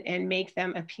and make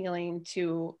them appealing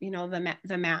to, you know,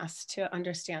 the mass to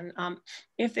understand.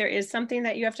 If there is something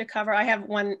that you have to cover, I have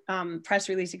one press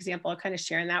release example, kind of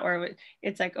sharing that, where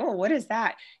it's like, oh, what is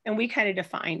that? And we kind of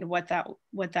defined what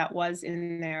that was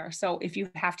in there. So if you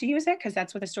have to use it, because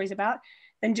that's what the story's about,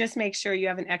 then just make sure you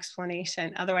have an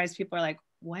explanation. Otherwise people are like,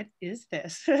 what is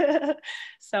this?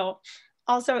 So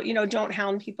also, you know, don't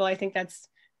hound people. I think that's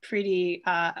pretty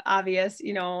obvious.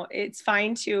 You know, it's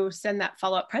fine to send that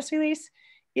follow-up press release.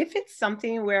 If it's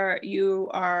something where you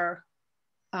are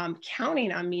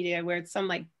counting on media, where it's some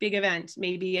like big event,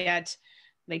 maybe at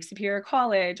Lake Superior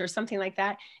College or something like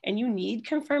that, and you need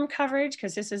confirmed coverage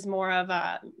because this is more of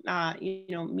a you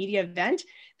know, media event,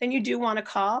 then you do want to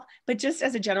call. But just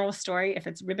as a general story, if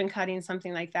it's ribbon cutting,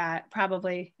 something like that,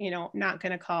 probably, you know, not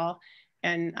going to call.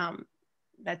 And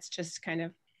that's just kind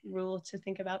of rule to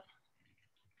think about.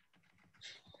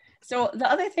 So the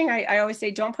other thing I always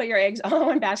say, don't put your eggs all in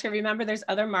one basket. Remember, there's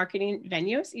other marketing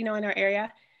venues, you know, in our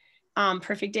area.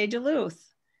 Perfect Day Duluth.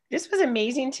 This was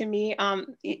amazing to me.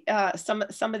 Some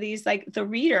of these, like the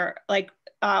Reader, like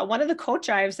one of the coat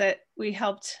drives that we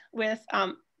helped with,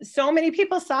 so many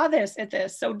people saw this at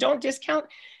this. So don't discount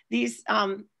these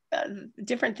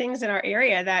different things in our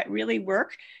area that really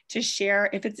work to share.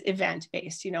 If it's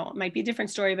event-based, you know, it might be a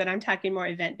different story, but I'm talking more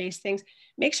event-based things.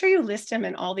 Make sure you list them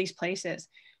in all these places.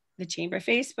 The Chamber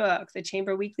Facebook, the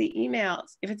Chamber weekly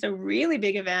emails. If it's a really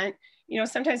big event, you know,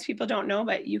 sometimes people don't know,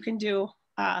 but you can do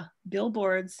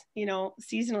billboards, you know,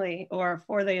 seasonally or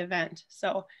for the event.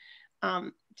 So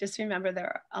just remember there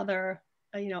are other,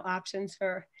 you know, options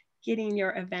for getting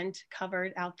your event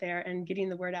covered out there and getting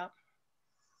the word out.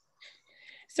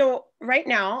 So right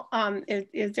now,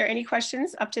 is there any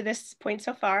questions up to this point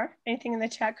so far? Anything in the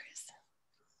chat, Chris?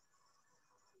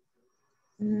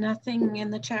 Nothing in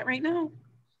the chat right now.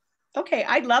 Okay,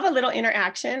 I'd love a little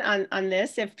interaction on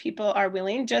this if people are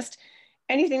willing, just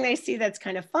anything they see that's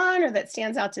kind of fun or that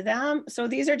stands out to them. So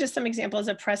these are just some examples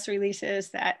of press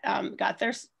releases that got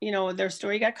their, you know, their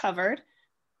story got covered.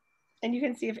 And you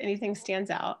can see if anything stands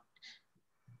out.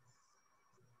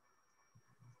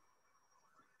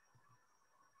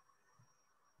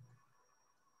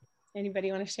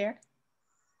 Anybody want to share?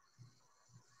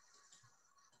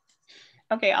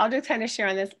 Okay, I'll just kind of share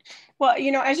on this. Well,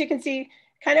 you know, as you can see,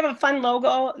 kind of a fun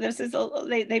logo. This is,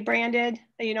 they branded,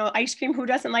 you know, ice cream. Who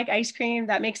doesn't like ice cream?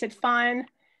 That makes it fun.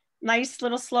 Nice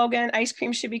little slogan, ice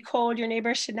cream should be cold, your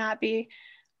neighbor should not be.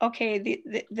 Okay,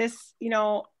 this, you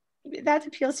know, that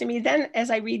appeals to me. Then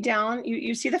as I read down,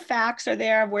 you see the facts are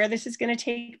there of where this is going to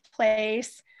take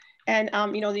place. And,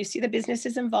 you know, you see the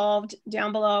businesses involved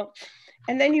down below.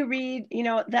 And then you read, you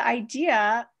know, the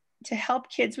idea to help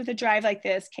kids with a drive like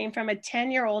this came from a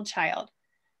 10-year-old child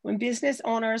When business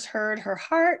owners heard her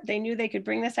heart, they knew they could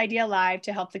bring this idea alive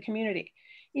to help the community.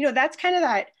 You know, that's kind of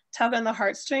that tug on the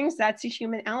heartstrings. That's a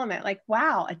human element. Like,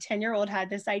 wow, a 10-year-old had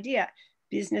this idea.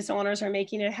 Business owners are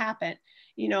making it happen.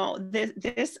 You know,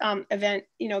 this event,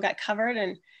 you know, got covered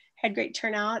and had great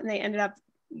turnout, and they ended up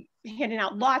handing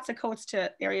out lots of coats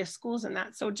to area schools and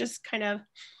that. So just kind of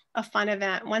a fun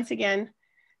event. Once again,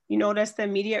 you notice the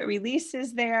immediate release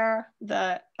is there.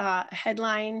 The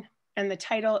headline and the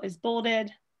title is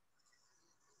bolded.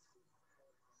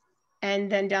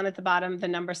 And then down at the bottom, the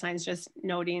number signs just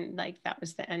noting like that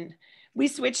was the end. We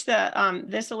switched the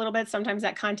this a little bit. Sometimes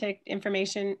that contact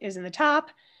information is in the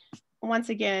top. Once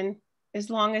again, as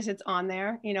long as it's on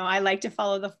there, you know, I like to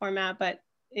follow the format, but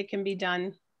it can be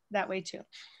done that way too.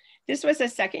 This was the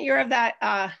second year of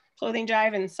that clothing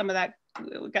drive, and some of that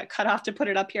got cut off to put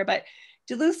it up here, but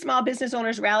Duluth small business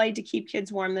owners rallied to keep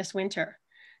kids warm this winter.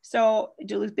 So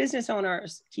Duluth business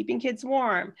owners, keeping kids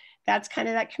warm, that's kind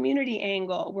of that community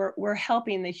angle. We're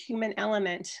helping the human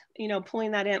element, you know,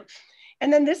 pulling that in.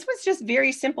 And then this was just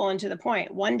very simple and to the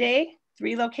point. One day,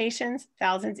 3 locations,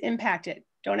 thousands impacted.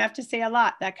 Don't have to say a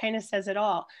lot. That kind of says it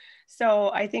all.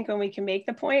 So I think when we can make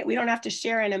the point, we don't have to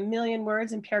share in a million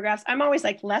words and paragraphs. I'm always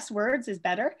like, less words is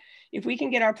better. If we can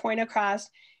get our point across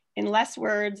in less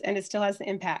words and it still has the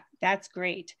impact, that's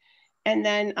great. And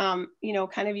then, you know,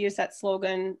 kind of use that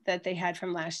slogan that they had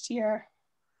from last year.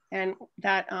 And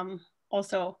that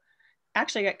also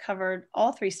actually got covered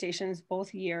all 3 stations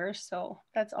both years. So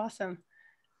that's awesome.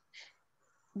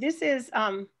 This is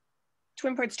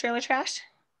Twin Ports Trailer Trash.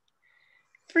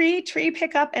 Free tree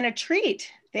pickup and a treat,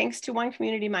 thanks to one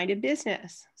community-minded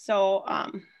business. So,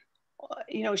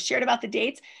 you know, shared about the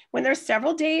dates. When there's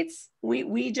several dates,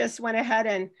 we just went ahead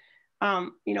and,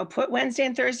 you know, put Wednesday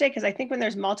and Thursday, because I think when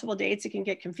there's multiple dates, it can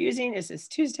get confusing. Is this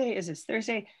Tuesday? Is this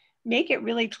Thursday? Make it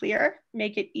really clear,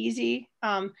 make it easy.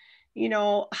 You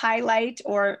know, highlight,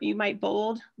 or you might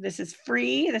bold, this is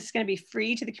free. This is going to be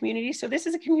free to the community. So this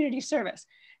is a community service.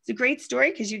 It's a great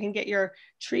story because you can get your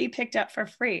tree picked up for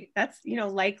free. That's, you know,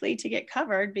 likely to get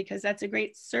covered because that's a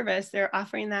great service. They're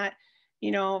offering that,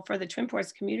 you know, for the Twin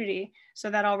Ports community. So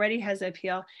that already has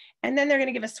appeal. And then they're going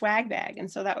to give a swag bag. And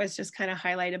so that was just kind of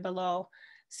highlighted below.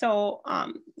 So,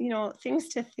 you know, things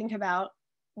to think about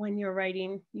when you're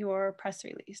writing your press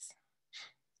release.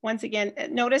 Once again,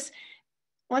 notice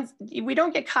we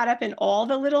don't get caught up in all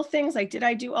the little things like, did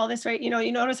I do all this right? You know,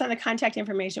 you notice on the contact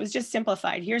information, it was just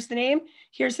simplified. Here's the name,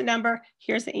 here's the number,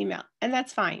 here's the email. And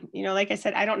that's fine. You know, like I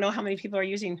said, I don't know how many people are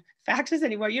using faxes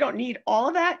anymore. You don't need all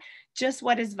of that, just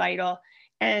what is vital,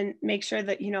 and make sure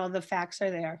that, you know, the facts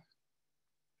are there.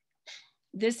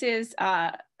 This is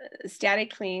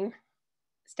Static Clean.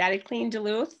 Static Clean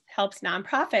Duluth helps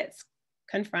nonprofits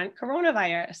confront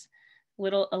coronavirus.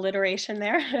 Little alliteration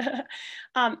there.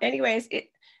 Anyways,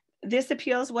 this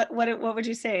appeals, what would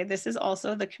you say? This is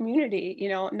also the community, you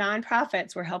know,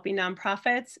 nonprofits. We're helping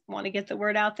nonprofits, want to get the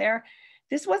word out there.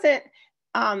 This wasn't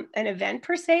an event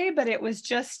per se, but it was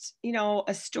just, you know,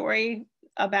 a story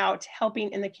about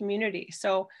helping in the community.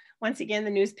 So once again,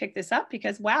 the news picked this up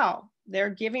because, wow,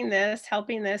 they're giving this,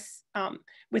 helping this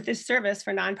with this service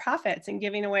for nonprofits and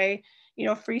giving away, you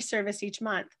know, free service each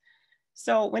month.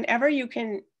 So whenever you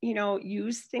can, you know,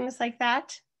 use things like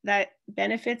that, that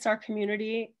benefits our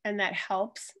community and that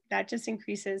helps, that just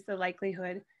increases the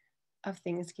likelihood of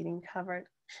things getting covered.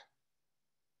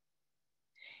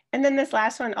 And then this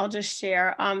last one I'll just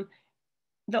share.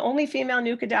 The only female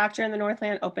NUCA doctor in the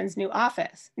Northland opens new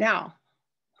office. Now,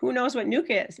 who knows what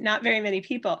NUCA is? Not very many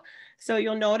people. So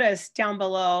you'll notice down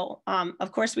below,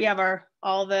 of course, we have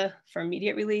all the for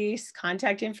immediate release,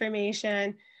 contact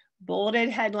information, bolded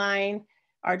headline,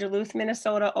 our Duluth,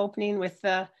 Minnesota opening with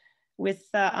the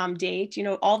date, you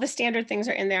know, all the standard things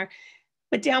are in there.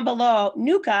 But down below,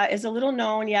 NUCA is a little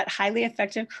known yet highly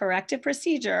effective corrective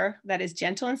procedure that is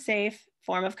gentle and safe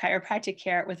form of chiropractic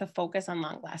care with a focus on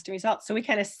long-lasting results. So we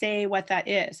kind of say what that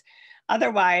is.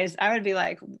 Otherwise, I would be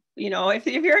like, you know, if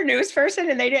you're a news person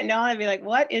and they didn't know, I'd be like,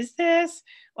 what is this?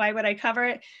 Why would I cover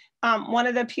it? One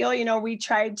of the appeal, you know, we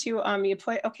tried to, you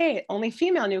put, okay, only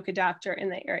female NUCA doctor in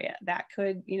the area. That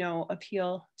could, you know,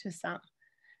 appeal to some.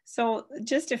 So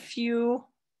just a few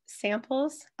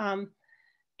samples.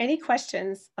 Any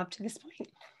questions up to this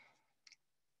point?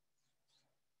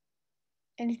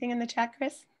 Anything in the chat,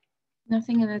 Chris?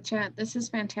 Nothing in the chat. This is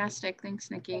fantastic.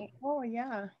 Thanks, Nikki. Oh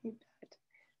yeah, you bet.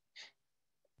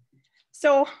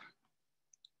 So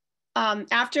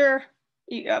after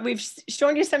we've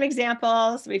shown you some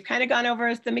examples, we've kind of gone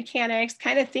over the mechanics,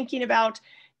 kind of thinking about,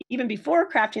 even before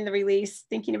crafting the release,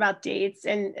 thinking about dates,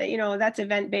 and you know, that's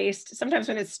event-based. Sometimes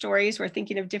when it's stories, we're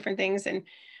thinking of different things, and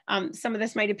Some of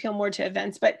this might appeal more to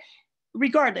events, but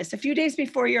regardless, a few days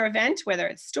before your event, whether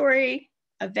it's story,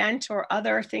 event, or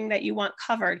other thing that you want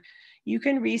covered, you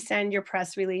can resend your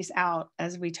press release out,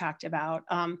 as we talked about.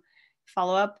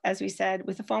 Follow up, as we said,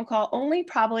 with a phone call, only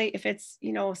probably if it's,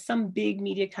 you know, some big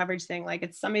media coverage thing, like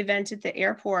it's some event at the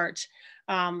airport,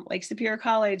 like Superior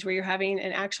College, where you're having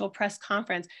an actual press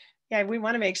conference. Yeah, we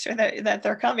want to make sure that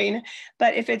they're coming.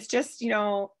 But if it's just, you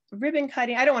know, ribbon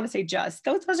cutting, I don't want to say just,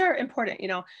 those are important, you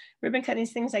know, ribbon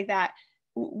cuttings, things like that.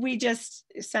 We just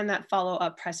send that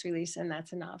follow-up press release and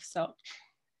that's enough. So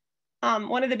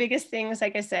one of the biggest things,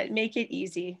 like I said, make it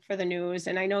easy for the news.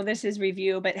 And I know this is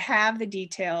review, but have the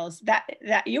details that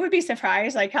you would be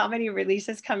surprised, like how many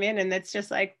releases come in and it's just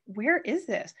like, where is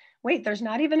this? Wait, there's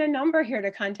not even a number here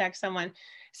to contact someone.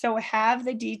 So have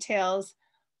the details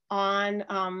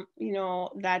on, you know,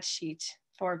 that sheet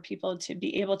for people to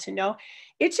be able to know.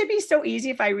 It should be so easy.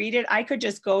 If I read it, I could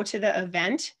just go to the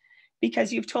event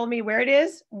because you've told me where it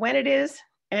is, when it is,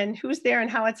 and who's there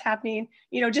and how it's happening.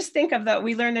 You know, just think of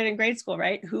we learned it in grade school,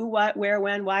 right? Who, what, where,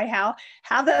 when, why, how.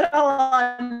 Have that all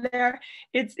on there.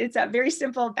 It's a very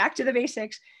simple, back to the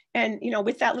basics. And, you know,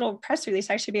 with that little press release,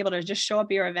 I should be able to just show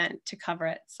up your event to cover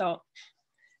it. So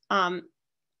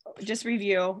just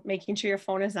review, making sure your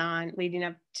phone is on leading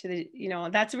up to the, you know,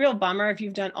 that's a real bummer if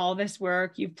you've done all this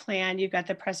work, you've planned, you've got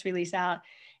the press release out,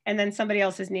 and then somebody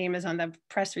else's name is on the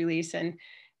press release and,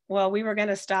 well, we were going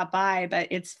to stop by, but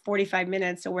it's 45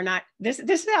 minutes. So we're not, this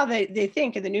is how they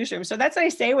think in the newsroom. So that's what I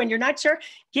say, when you're not sure,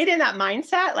 get in that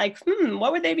mindset, like,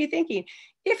 what would they be thinking?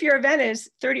 If your event is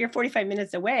 30 or 45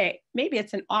 minutes away, maybe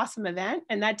it's an awesome event.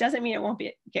 And that doesn't mean it won't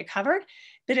get covered.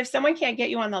 But if someone can't get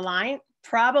you on the line,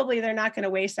 probably they're not going to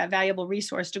waste that valuable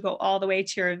resource to go all the way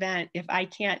to your event if I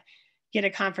can't get a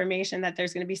confirmation that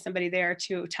there's going to be somebody there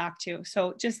to talk to.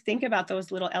 So just think about those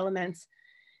little elements.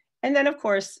 And then, of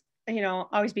course, you know,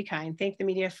 always be kind. Thank the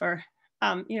media for,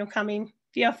 you know, coming.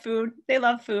 If you have food, they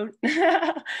love food.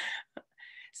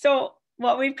 So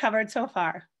what we've covered so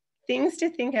far, things to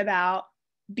think about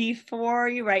before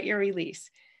you write your release,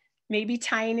 maybe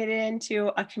tying it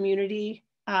into a community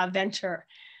venture,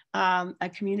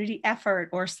 a community effort,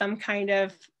 or some kind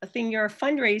of thing you're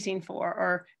fundraising for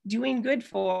or doing good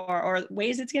for, or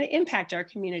ways it's going to impact our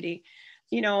community.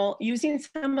 You know, using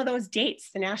some of those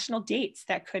dates, the national dates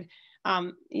that could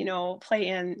you know, play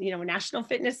in, you know, National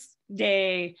Fitness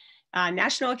Day,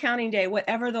 National Accounting Day,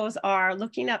 whatever those are,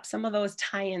 looking up some of those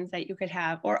tie-ins that you could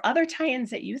have, or other tie-ins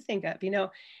that you think of. You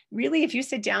know, really, if you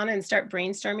sit down and start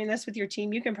brainstorming this with your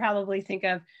team, you can probably think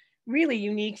of really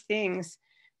unique things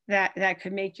that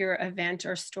could make your event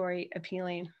or story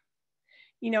appealing.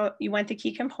 You know, you want the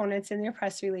key components in your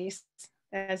press release,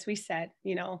 as we said.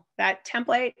 You know, that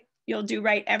template you'll do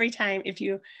right every time if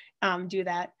you do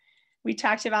that. We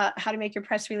talked about how to make your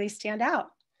press release stand out.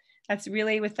 That's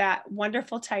really with that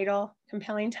wonderful title,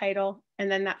 compelling title, and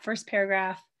then that first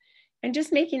paragraph, and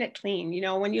just making it clean. You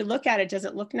know, when you look at it, does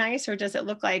it look nice, or does it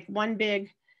look like one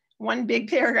big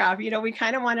paragraph? You know, we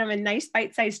kind of want them in nice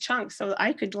bite-sized chunks so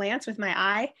I could glance with my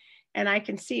eye and I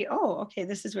can see, oh, okay,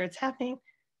 this is where it's happening.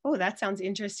 Oh, that sounds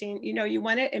interesting. You know, you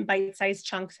want it in bite-sized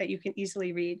chunks that you can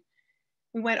easily read.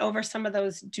 We went over some of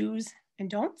those do's and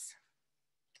don'ts.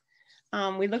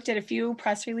 We looked at a few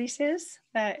press releases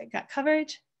that got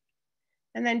coverage,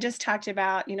 and then just talked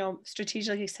about, you know,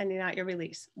 strategically sending out your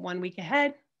release 1 week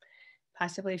ahead,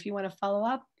 possibly if you want to follow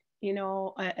up, you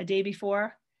know, a day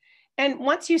before. And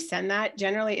once you send that,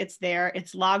 generally it's there,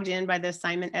 it's logged in by the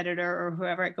assignment editor or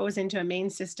whoever. It goes into a main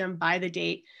system by the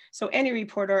date. So any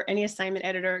reporter, any assignment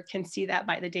editor can see that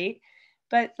by the date.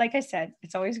 But like I said,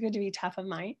 it's always good to be top of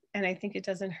mind. And I think it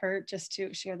doesn't hurt just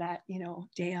to share that, you know,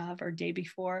 day of or day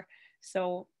before.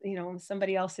 So, you know,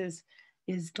 somebody else is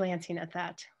glancing at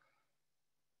that.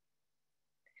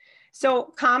 So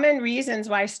common reasons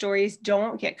why stories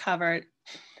don't get covered.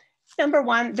 Number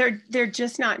one, they're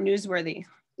just not newsworthy.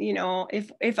 You know,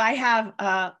 if I have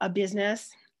a business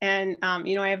and,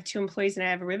 you know, I have 2 employees and I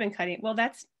have a ribbon cutting, well,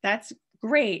 that's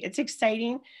great. It's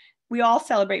exciting. We all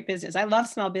celebrate business. I love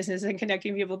small business and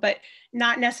connecting people, but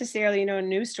not necessarily, you know, a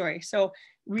news story. So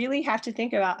really have to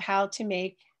think about how to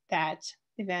make that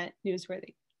event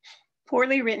newsworthy.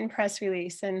 Poorly written press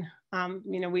release. And,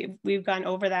 you know, we've gone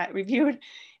over that, reviewed.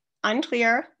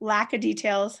 Unclear, lack of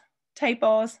details,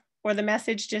 typos, or the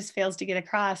message just fails to get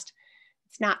across.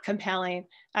 It's not compelling.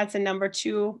 That's a number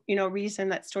 2, you know, reason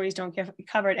that stories don't get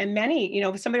covered. And many, you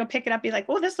know, somebody will pick it up, be like,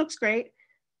 oh, this looks great.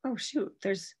 Oh, shoot,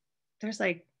 there's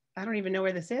like, I don't even know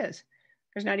where this is.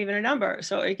 There's not even a number.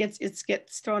 So it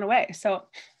gets thrown away. So,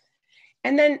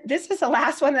 and then this is the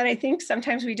last one that I think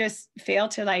sometimes we just fail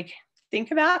to like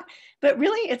think about, but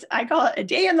really I call it a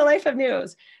day in the life of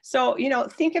news. So,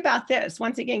 think about this.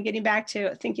 Once again, getting back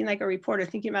to thinking like a reporter,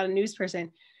 thinking about a news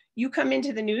person. You come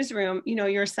into the newsroom,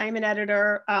 your assignment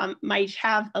editor might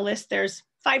have a list. There's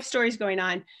 5 stories going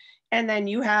on, and then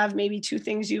you have maybe 2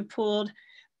 things you've pulled.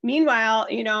 Meanwhile,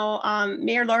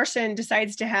 Mayor Larson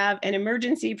decides to have an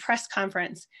emergency press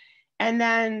conference, and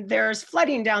then there's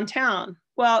flooding downtown.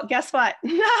 Well, guess what?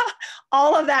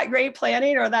 All of that great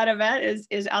planning or that event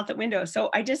is out the window. So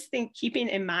I just think keeping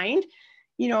in mind,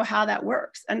 how that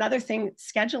works. Another thing,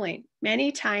 scheduling.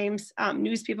 Many times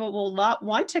news people will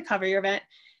want to cover your event,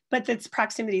 but it's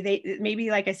proximity. Maybe,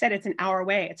 like I said, it's an hour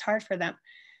away. It's hard for them.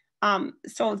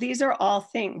 So these are all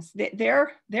things that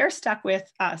they're stuck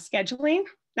with scheduling,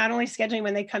 not only scheduling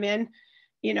when they come in,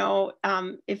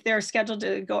 if they're scheduled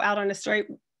to go out on a story,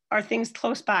 are things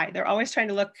close by. They're always trying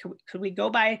to look, could we go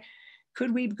by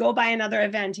another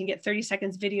event and get 30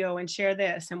 seconds video and share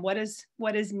this, and what is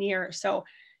near. So,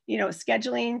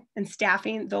 scheduling and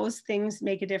staffing, those things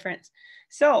make a difference.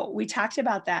 So we talked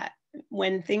about that.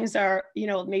 When things are,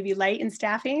 maybe light in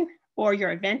staffing, or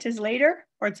your event is later,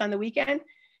 or it's on the weekend,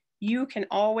 you can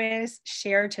always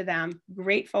share to them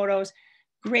great photos,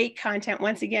 great content.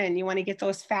 Once again, you want to get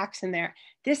those facts in there.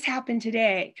 This happened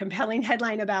today, compelling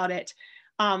headline about it.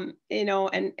 And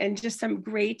just some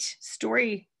great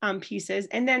story pieces.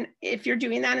 And then if you're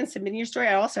doing that and submitting your story,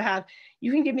 I also have,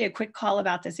 you can give me a quick call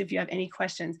about this if you have any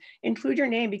questions. Include your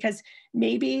name, because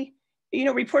maybe,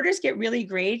 reporters get really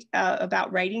great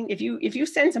about writing. If you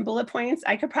send some bullet points,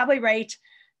 I could probably write,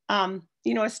 a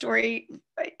story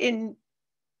in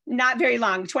not very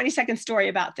long, 20-second story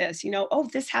about this, oh,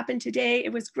 this happened today.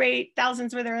 It was great.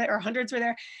 Thousands were there or hundreds were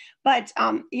there. But,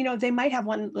 they might have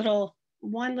one little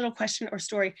question or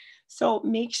story. So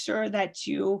make sure that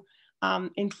you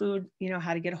include,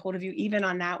 how to get a hold of you, even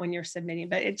on that when you're submitting.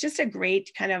 But it's just a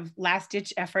great kind of last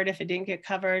ditch effort if it didn't get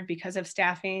covered because of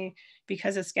staffing,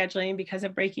 because of scheduling, because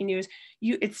of breaking news.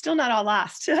 It's still not all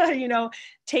lost.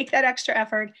 Take that extra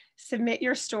effort, submit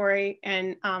your story,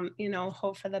 and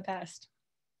hope for the best.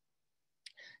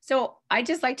 So I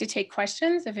just like to take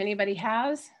questions if anybody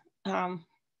has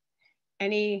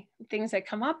any things that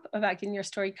come up about getting your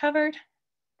story covered,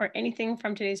 or anything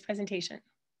from today's presentation.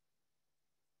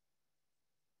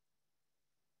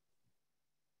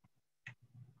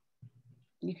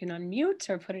 You can unmute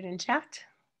or put it in chat.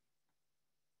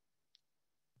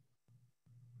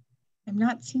 I'm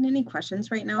not seeing any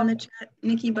questions right now in the chat,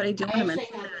 Nikki, but I do want to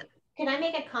mention that. Can I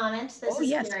make a comment? This is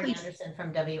yes, Karen please. Anderson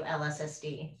from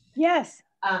WLSSD. Yes.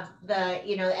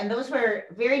 And those were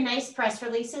very nice press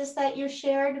releases that you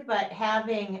shared, but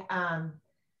having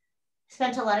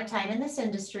spent a lot of time in this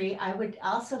industry, I would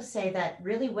also say that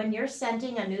really when you're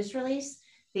sending a news release,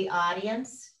 the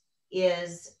audience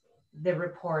is the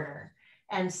reporter.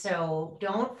 And so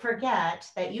don't forget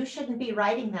that you shouldn't be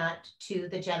writing that to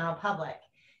the general public.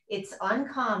 It's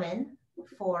uncommon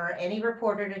for any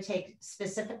reporter to take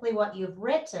specifically what you've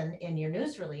written in your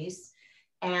news release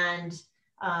and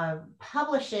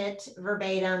publish it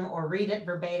verbatim or read it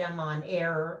verbatim on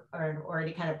air or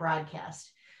any kind of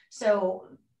broadcast. So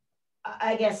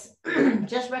I guess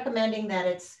just recommending that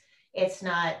it's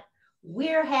not,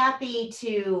 we're happy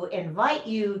to invite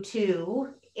you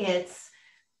to, it's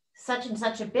such and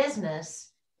such a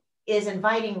business is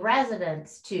inviting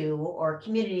residents to, or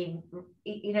community,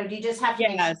 you just have to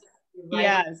make sure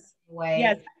yes, way.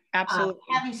 Yes, absolutely.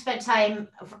 Having spent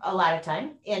a lot of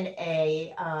time in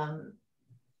a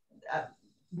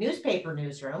newspaper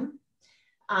newsroom,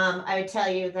 I would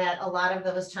tell you that a lot of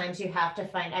those times you have to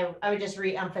find, I would just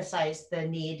re-emphasize the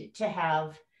need to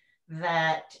have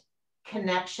that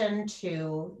connection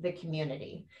to the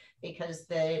community, because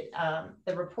the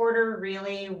reporter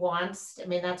really wants,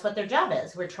 that's what their job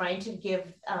is. We're trying to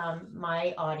give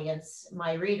my audience,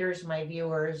 my readers, my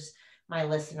viewers, my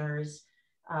listeners,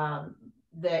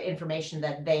 the information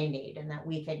that they need and that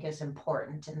we think is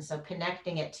important. And so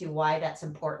connecting it to why that's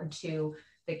important to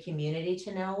the community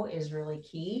to know is really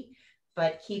key,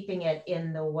 but keeping it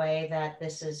in the way that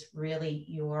this is really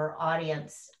your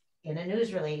audience in a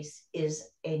news release is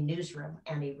a newsroom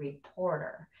and a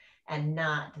reporter and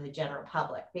not the general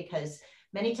public. Because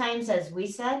many times, as we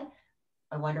said,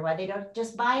 I wonder why they don't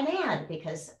just buy an ad,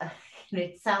 because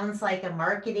it sounds like a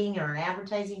marketing or an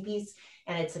advertising piece,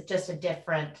 and it's just a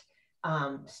different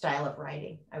style of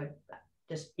writing. I would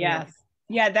just, yes.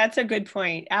 Yeah, that's a good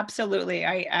point. Absolutely.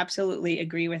 I absolutely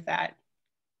agree with that.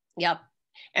 Yep.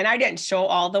 And I didn't show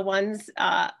all the ones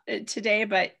today,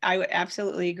 but I would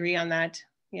absolutely agree on that.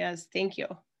 Yes. Thank you.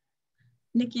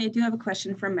 Nikki, I do have a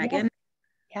question from Megan.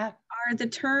 Yeah. Are the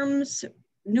terms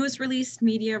news release,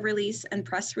 media release, and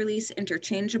press release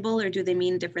interchangeable, or do they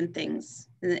mean different things?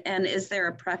 And is there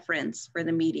a preference for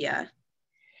the media?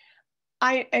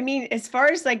 I mean, as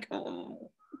far as like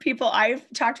people I've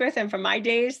talked with and from my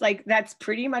days, like that's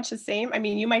pretty much the same. I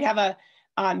mean, you might have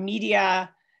a media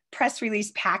press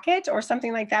release packet or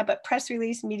something like that, but press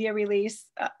release, media release,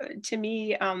 to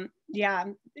me, yeah,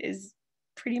 is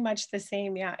pretty much the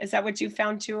same. Yeah. Is that what you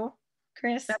found too,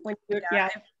 Chris? When you, yeah.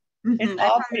 It's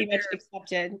all pretty much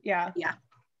accepted. Yeah. Yeah.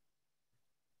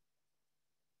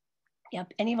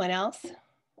 Yep. Anyone else?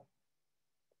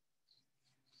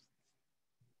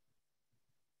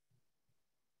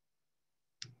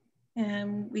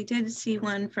 And we did see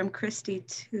one from Christy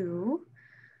too.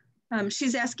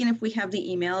 She's asking if we have the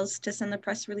emails to send the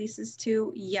press releases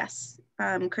to. Yes,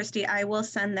 Christy, I will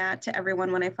send that to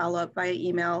everyone when I follow up via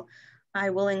email. I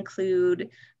will include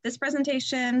this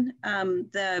presentation,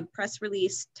 the press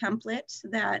release template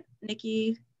that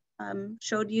Nikki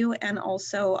showed you, and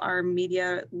also our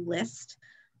media list.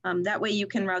 That way you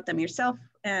can route them yourself.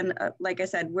 And like I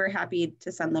said, we're happy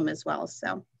to send them as well.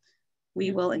 So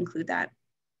we will include that.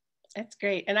 That's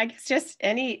great. And I guess just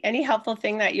any helpful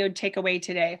thing that you'd take away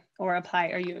today or apply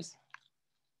or use.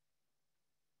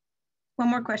 One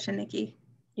more question, Nikki.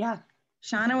 Yeah.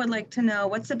 Shauna would like to know,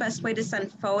 what's the best way to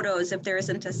send photos if there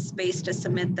isn't a space to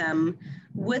submit them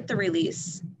with the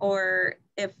release, or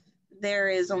if there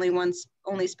is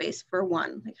only space for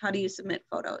one? Like, how do you submit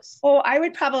photos? Oh, I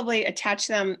would probably attach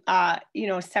them,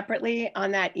 separately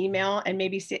on that email, and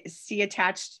maybe see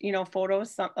attached,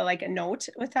 photos, like a note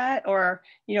with that, or,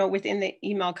 within the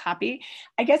email copy.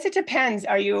 I guess it depends.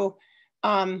 Are you,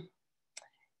 on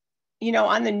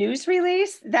the news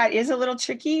release, that is a little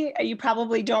tricky. You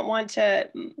probably don't want to,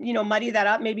 muddy that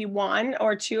up, maybe one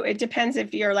or two. It depends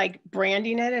if you're like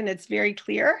branding it and it's very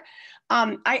clear.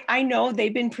 I know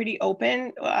they've been pretty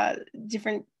open,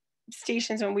 different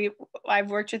stations when I've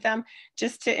worked with them,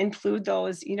 just to include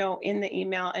those, in the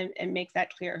email and make that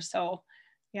clear. So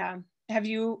yeah. Have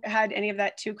you had any of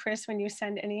that too, Chris, when you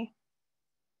send any?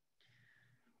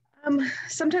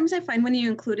 Sometimes I find when you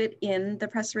include it in the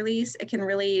press release, it can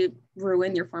really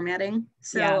ruin your formatting.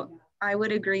 So yeah. I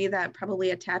would agree that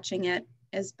probably attaching it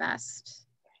is best.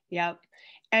 Yeah.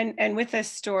 And with the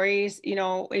stories,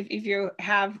 if you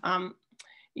have,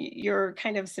 you're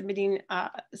kind of submitting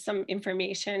some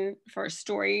information for a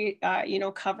story,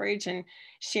 coverage and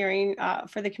sharing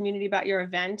for the community about your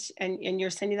event, and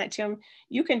you're sending that to them,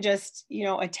 you can just,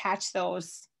 attach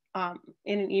those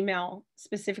in an email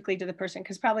specifically to the person,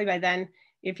 because probably by then,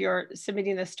 if you're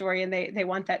submitting the story and they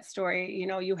want that story,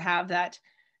 you have that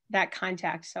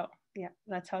contact. So yeah,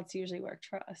 that's how it's usually worked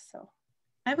for us. So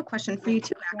I have a question for you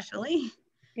too, actually.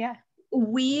 Yeah.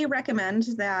 We recommend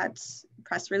that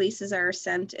press releases are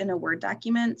sent in a Word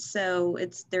document, so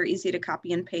they're easy to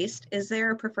copy and paste. Is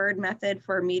there a preferred method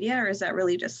for media, or is that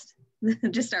really just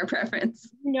our preference?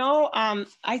 No,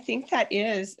 I think that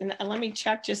is, and let me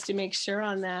check just to make sure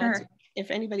on that. Sure.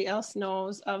 If anybody else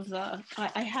knows of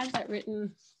I had that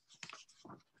written.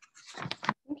 I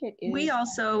think it is. We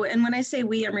also, and when I say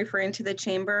we, I'm referring to the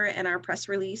chamber and our press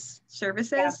release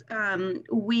services. Yeah.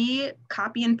 We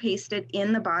copy and paste it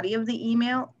in the body of the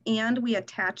email, and we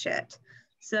attach it.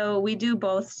 So we do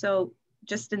both. So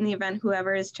just in the event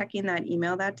whoever is checking that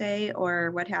email that day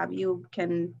or what have you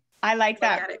can. I like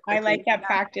that. I like that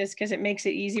practice, because it makes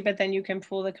it easy, but then you can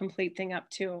pull the complete thing up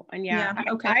too. And yeah,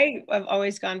 okay. I have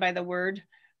always gone by the Word,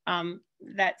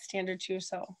 that standard too.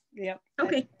 So yep.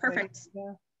 Okay, perfect.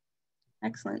 Yeah.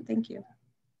 Excellent, thank you.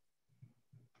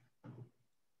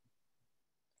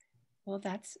 Well,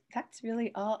 that's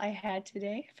really all I had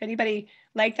today. If anybody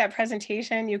liked that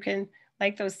presentation, you can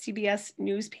like those CBS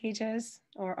news pages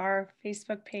or our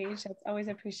Facebook page. That's always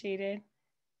appreciated.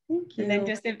 Thank you. And then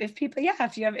just if people,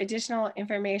 if you have additional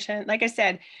information, like I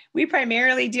said, we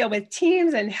primarily deal with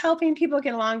teams and helping people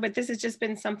get along, but this has just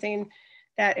been something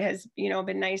that has,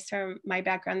 been nice from my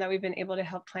background, that we've been able to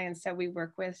help clients that we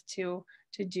work with to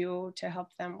help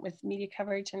them with media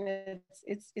coverage, and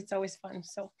it's always fun.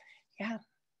 So yeah.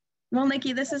 Well,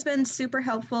 Nikki, this has been super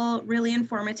helpful, really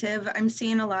informative. I'm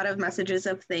seeing a lot of messages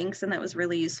of thanks, and that was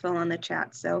really useful on the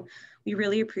chat. So we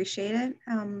really appreciate it.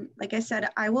 Like I said,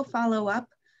 I will follow up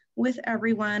with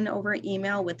everyone over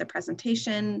email with the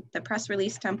presentation, the press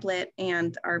release template,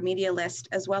 and our media list,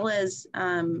 as well as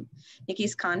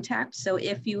Nikki's contact. So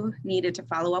if you needed to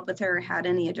follow up with her or had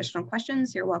any additional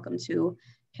questions, you're welcome to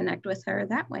connect with her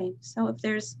that way. So if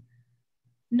there's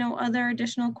no other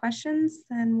additional questions,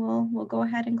 then we'll go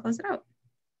ahead and close it out.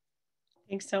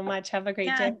 Thanks so much. Have a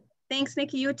great day. Thanks,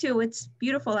 Nikki. You too. It's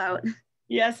beautiful out.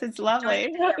 Yes, it's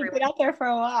lovely. Get out there for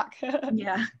a walk.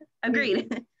 Yeah,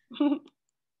 agreed.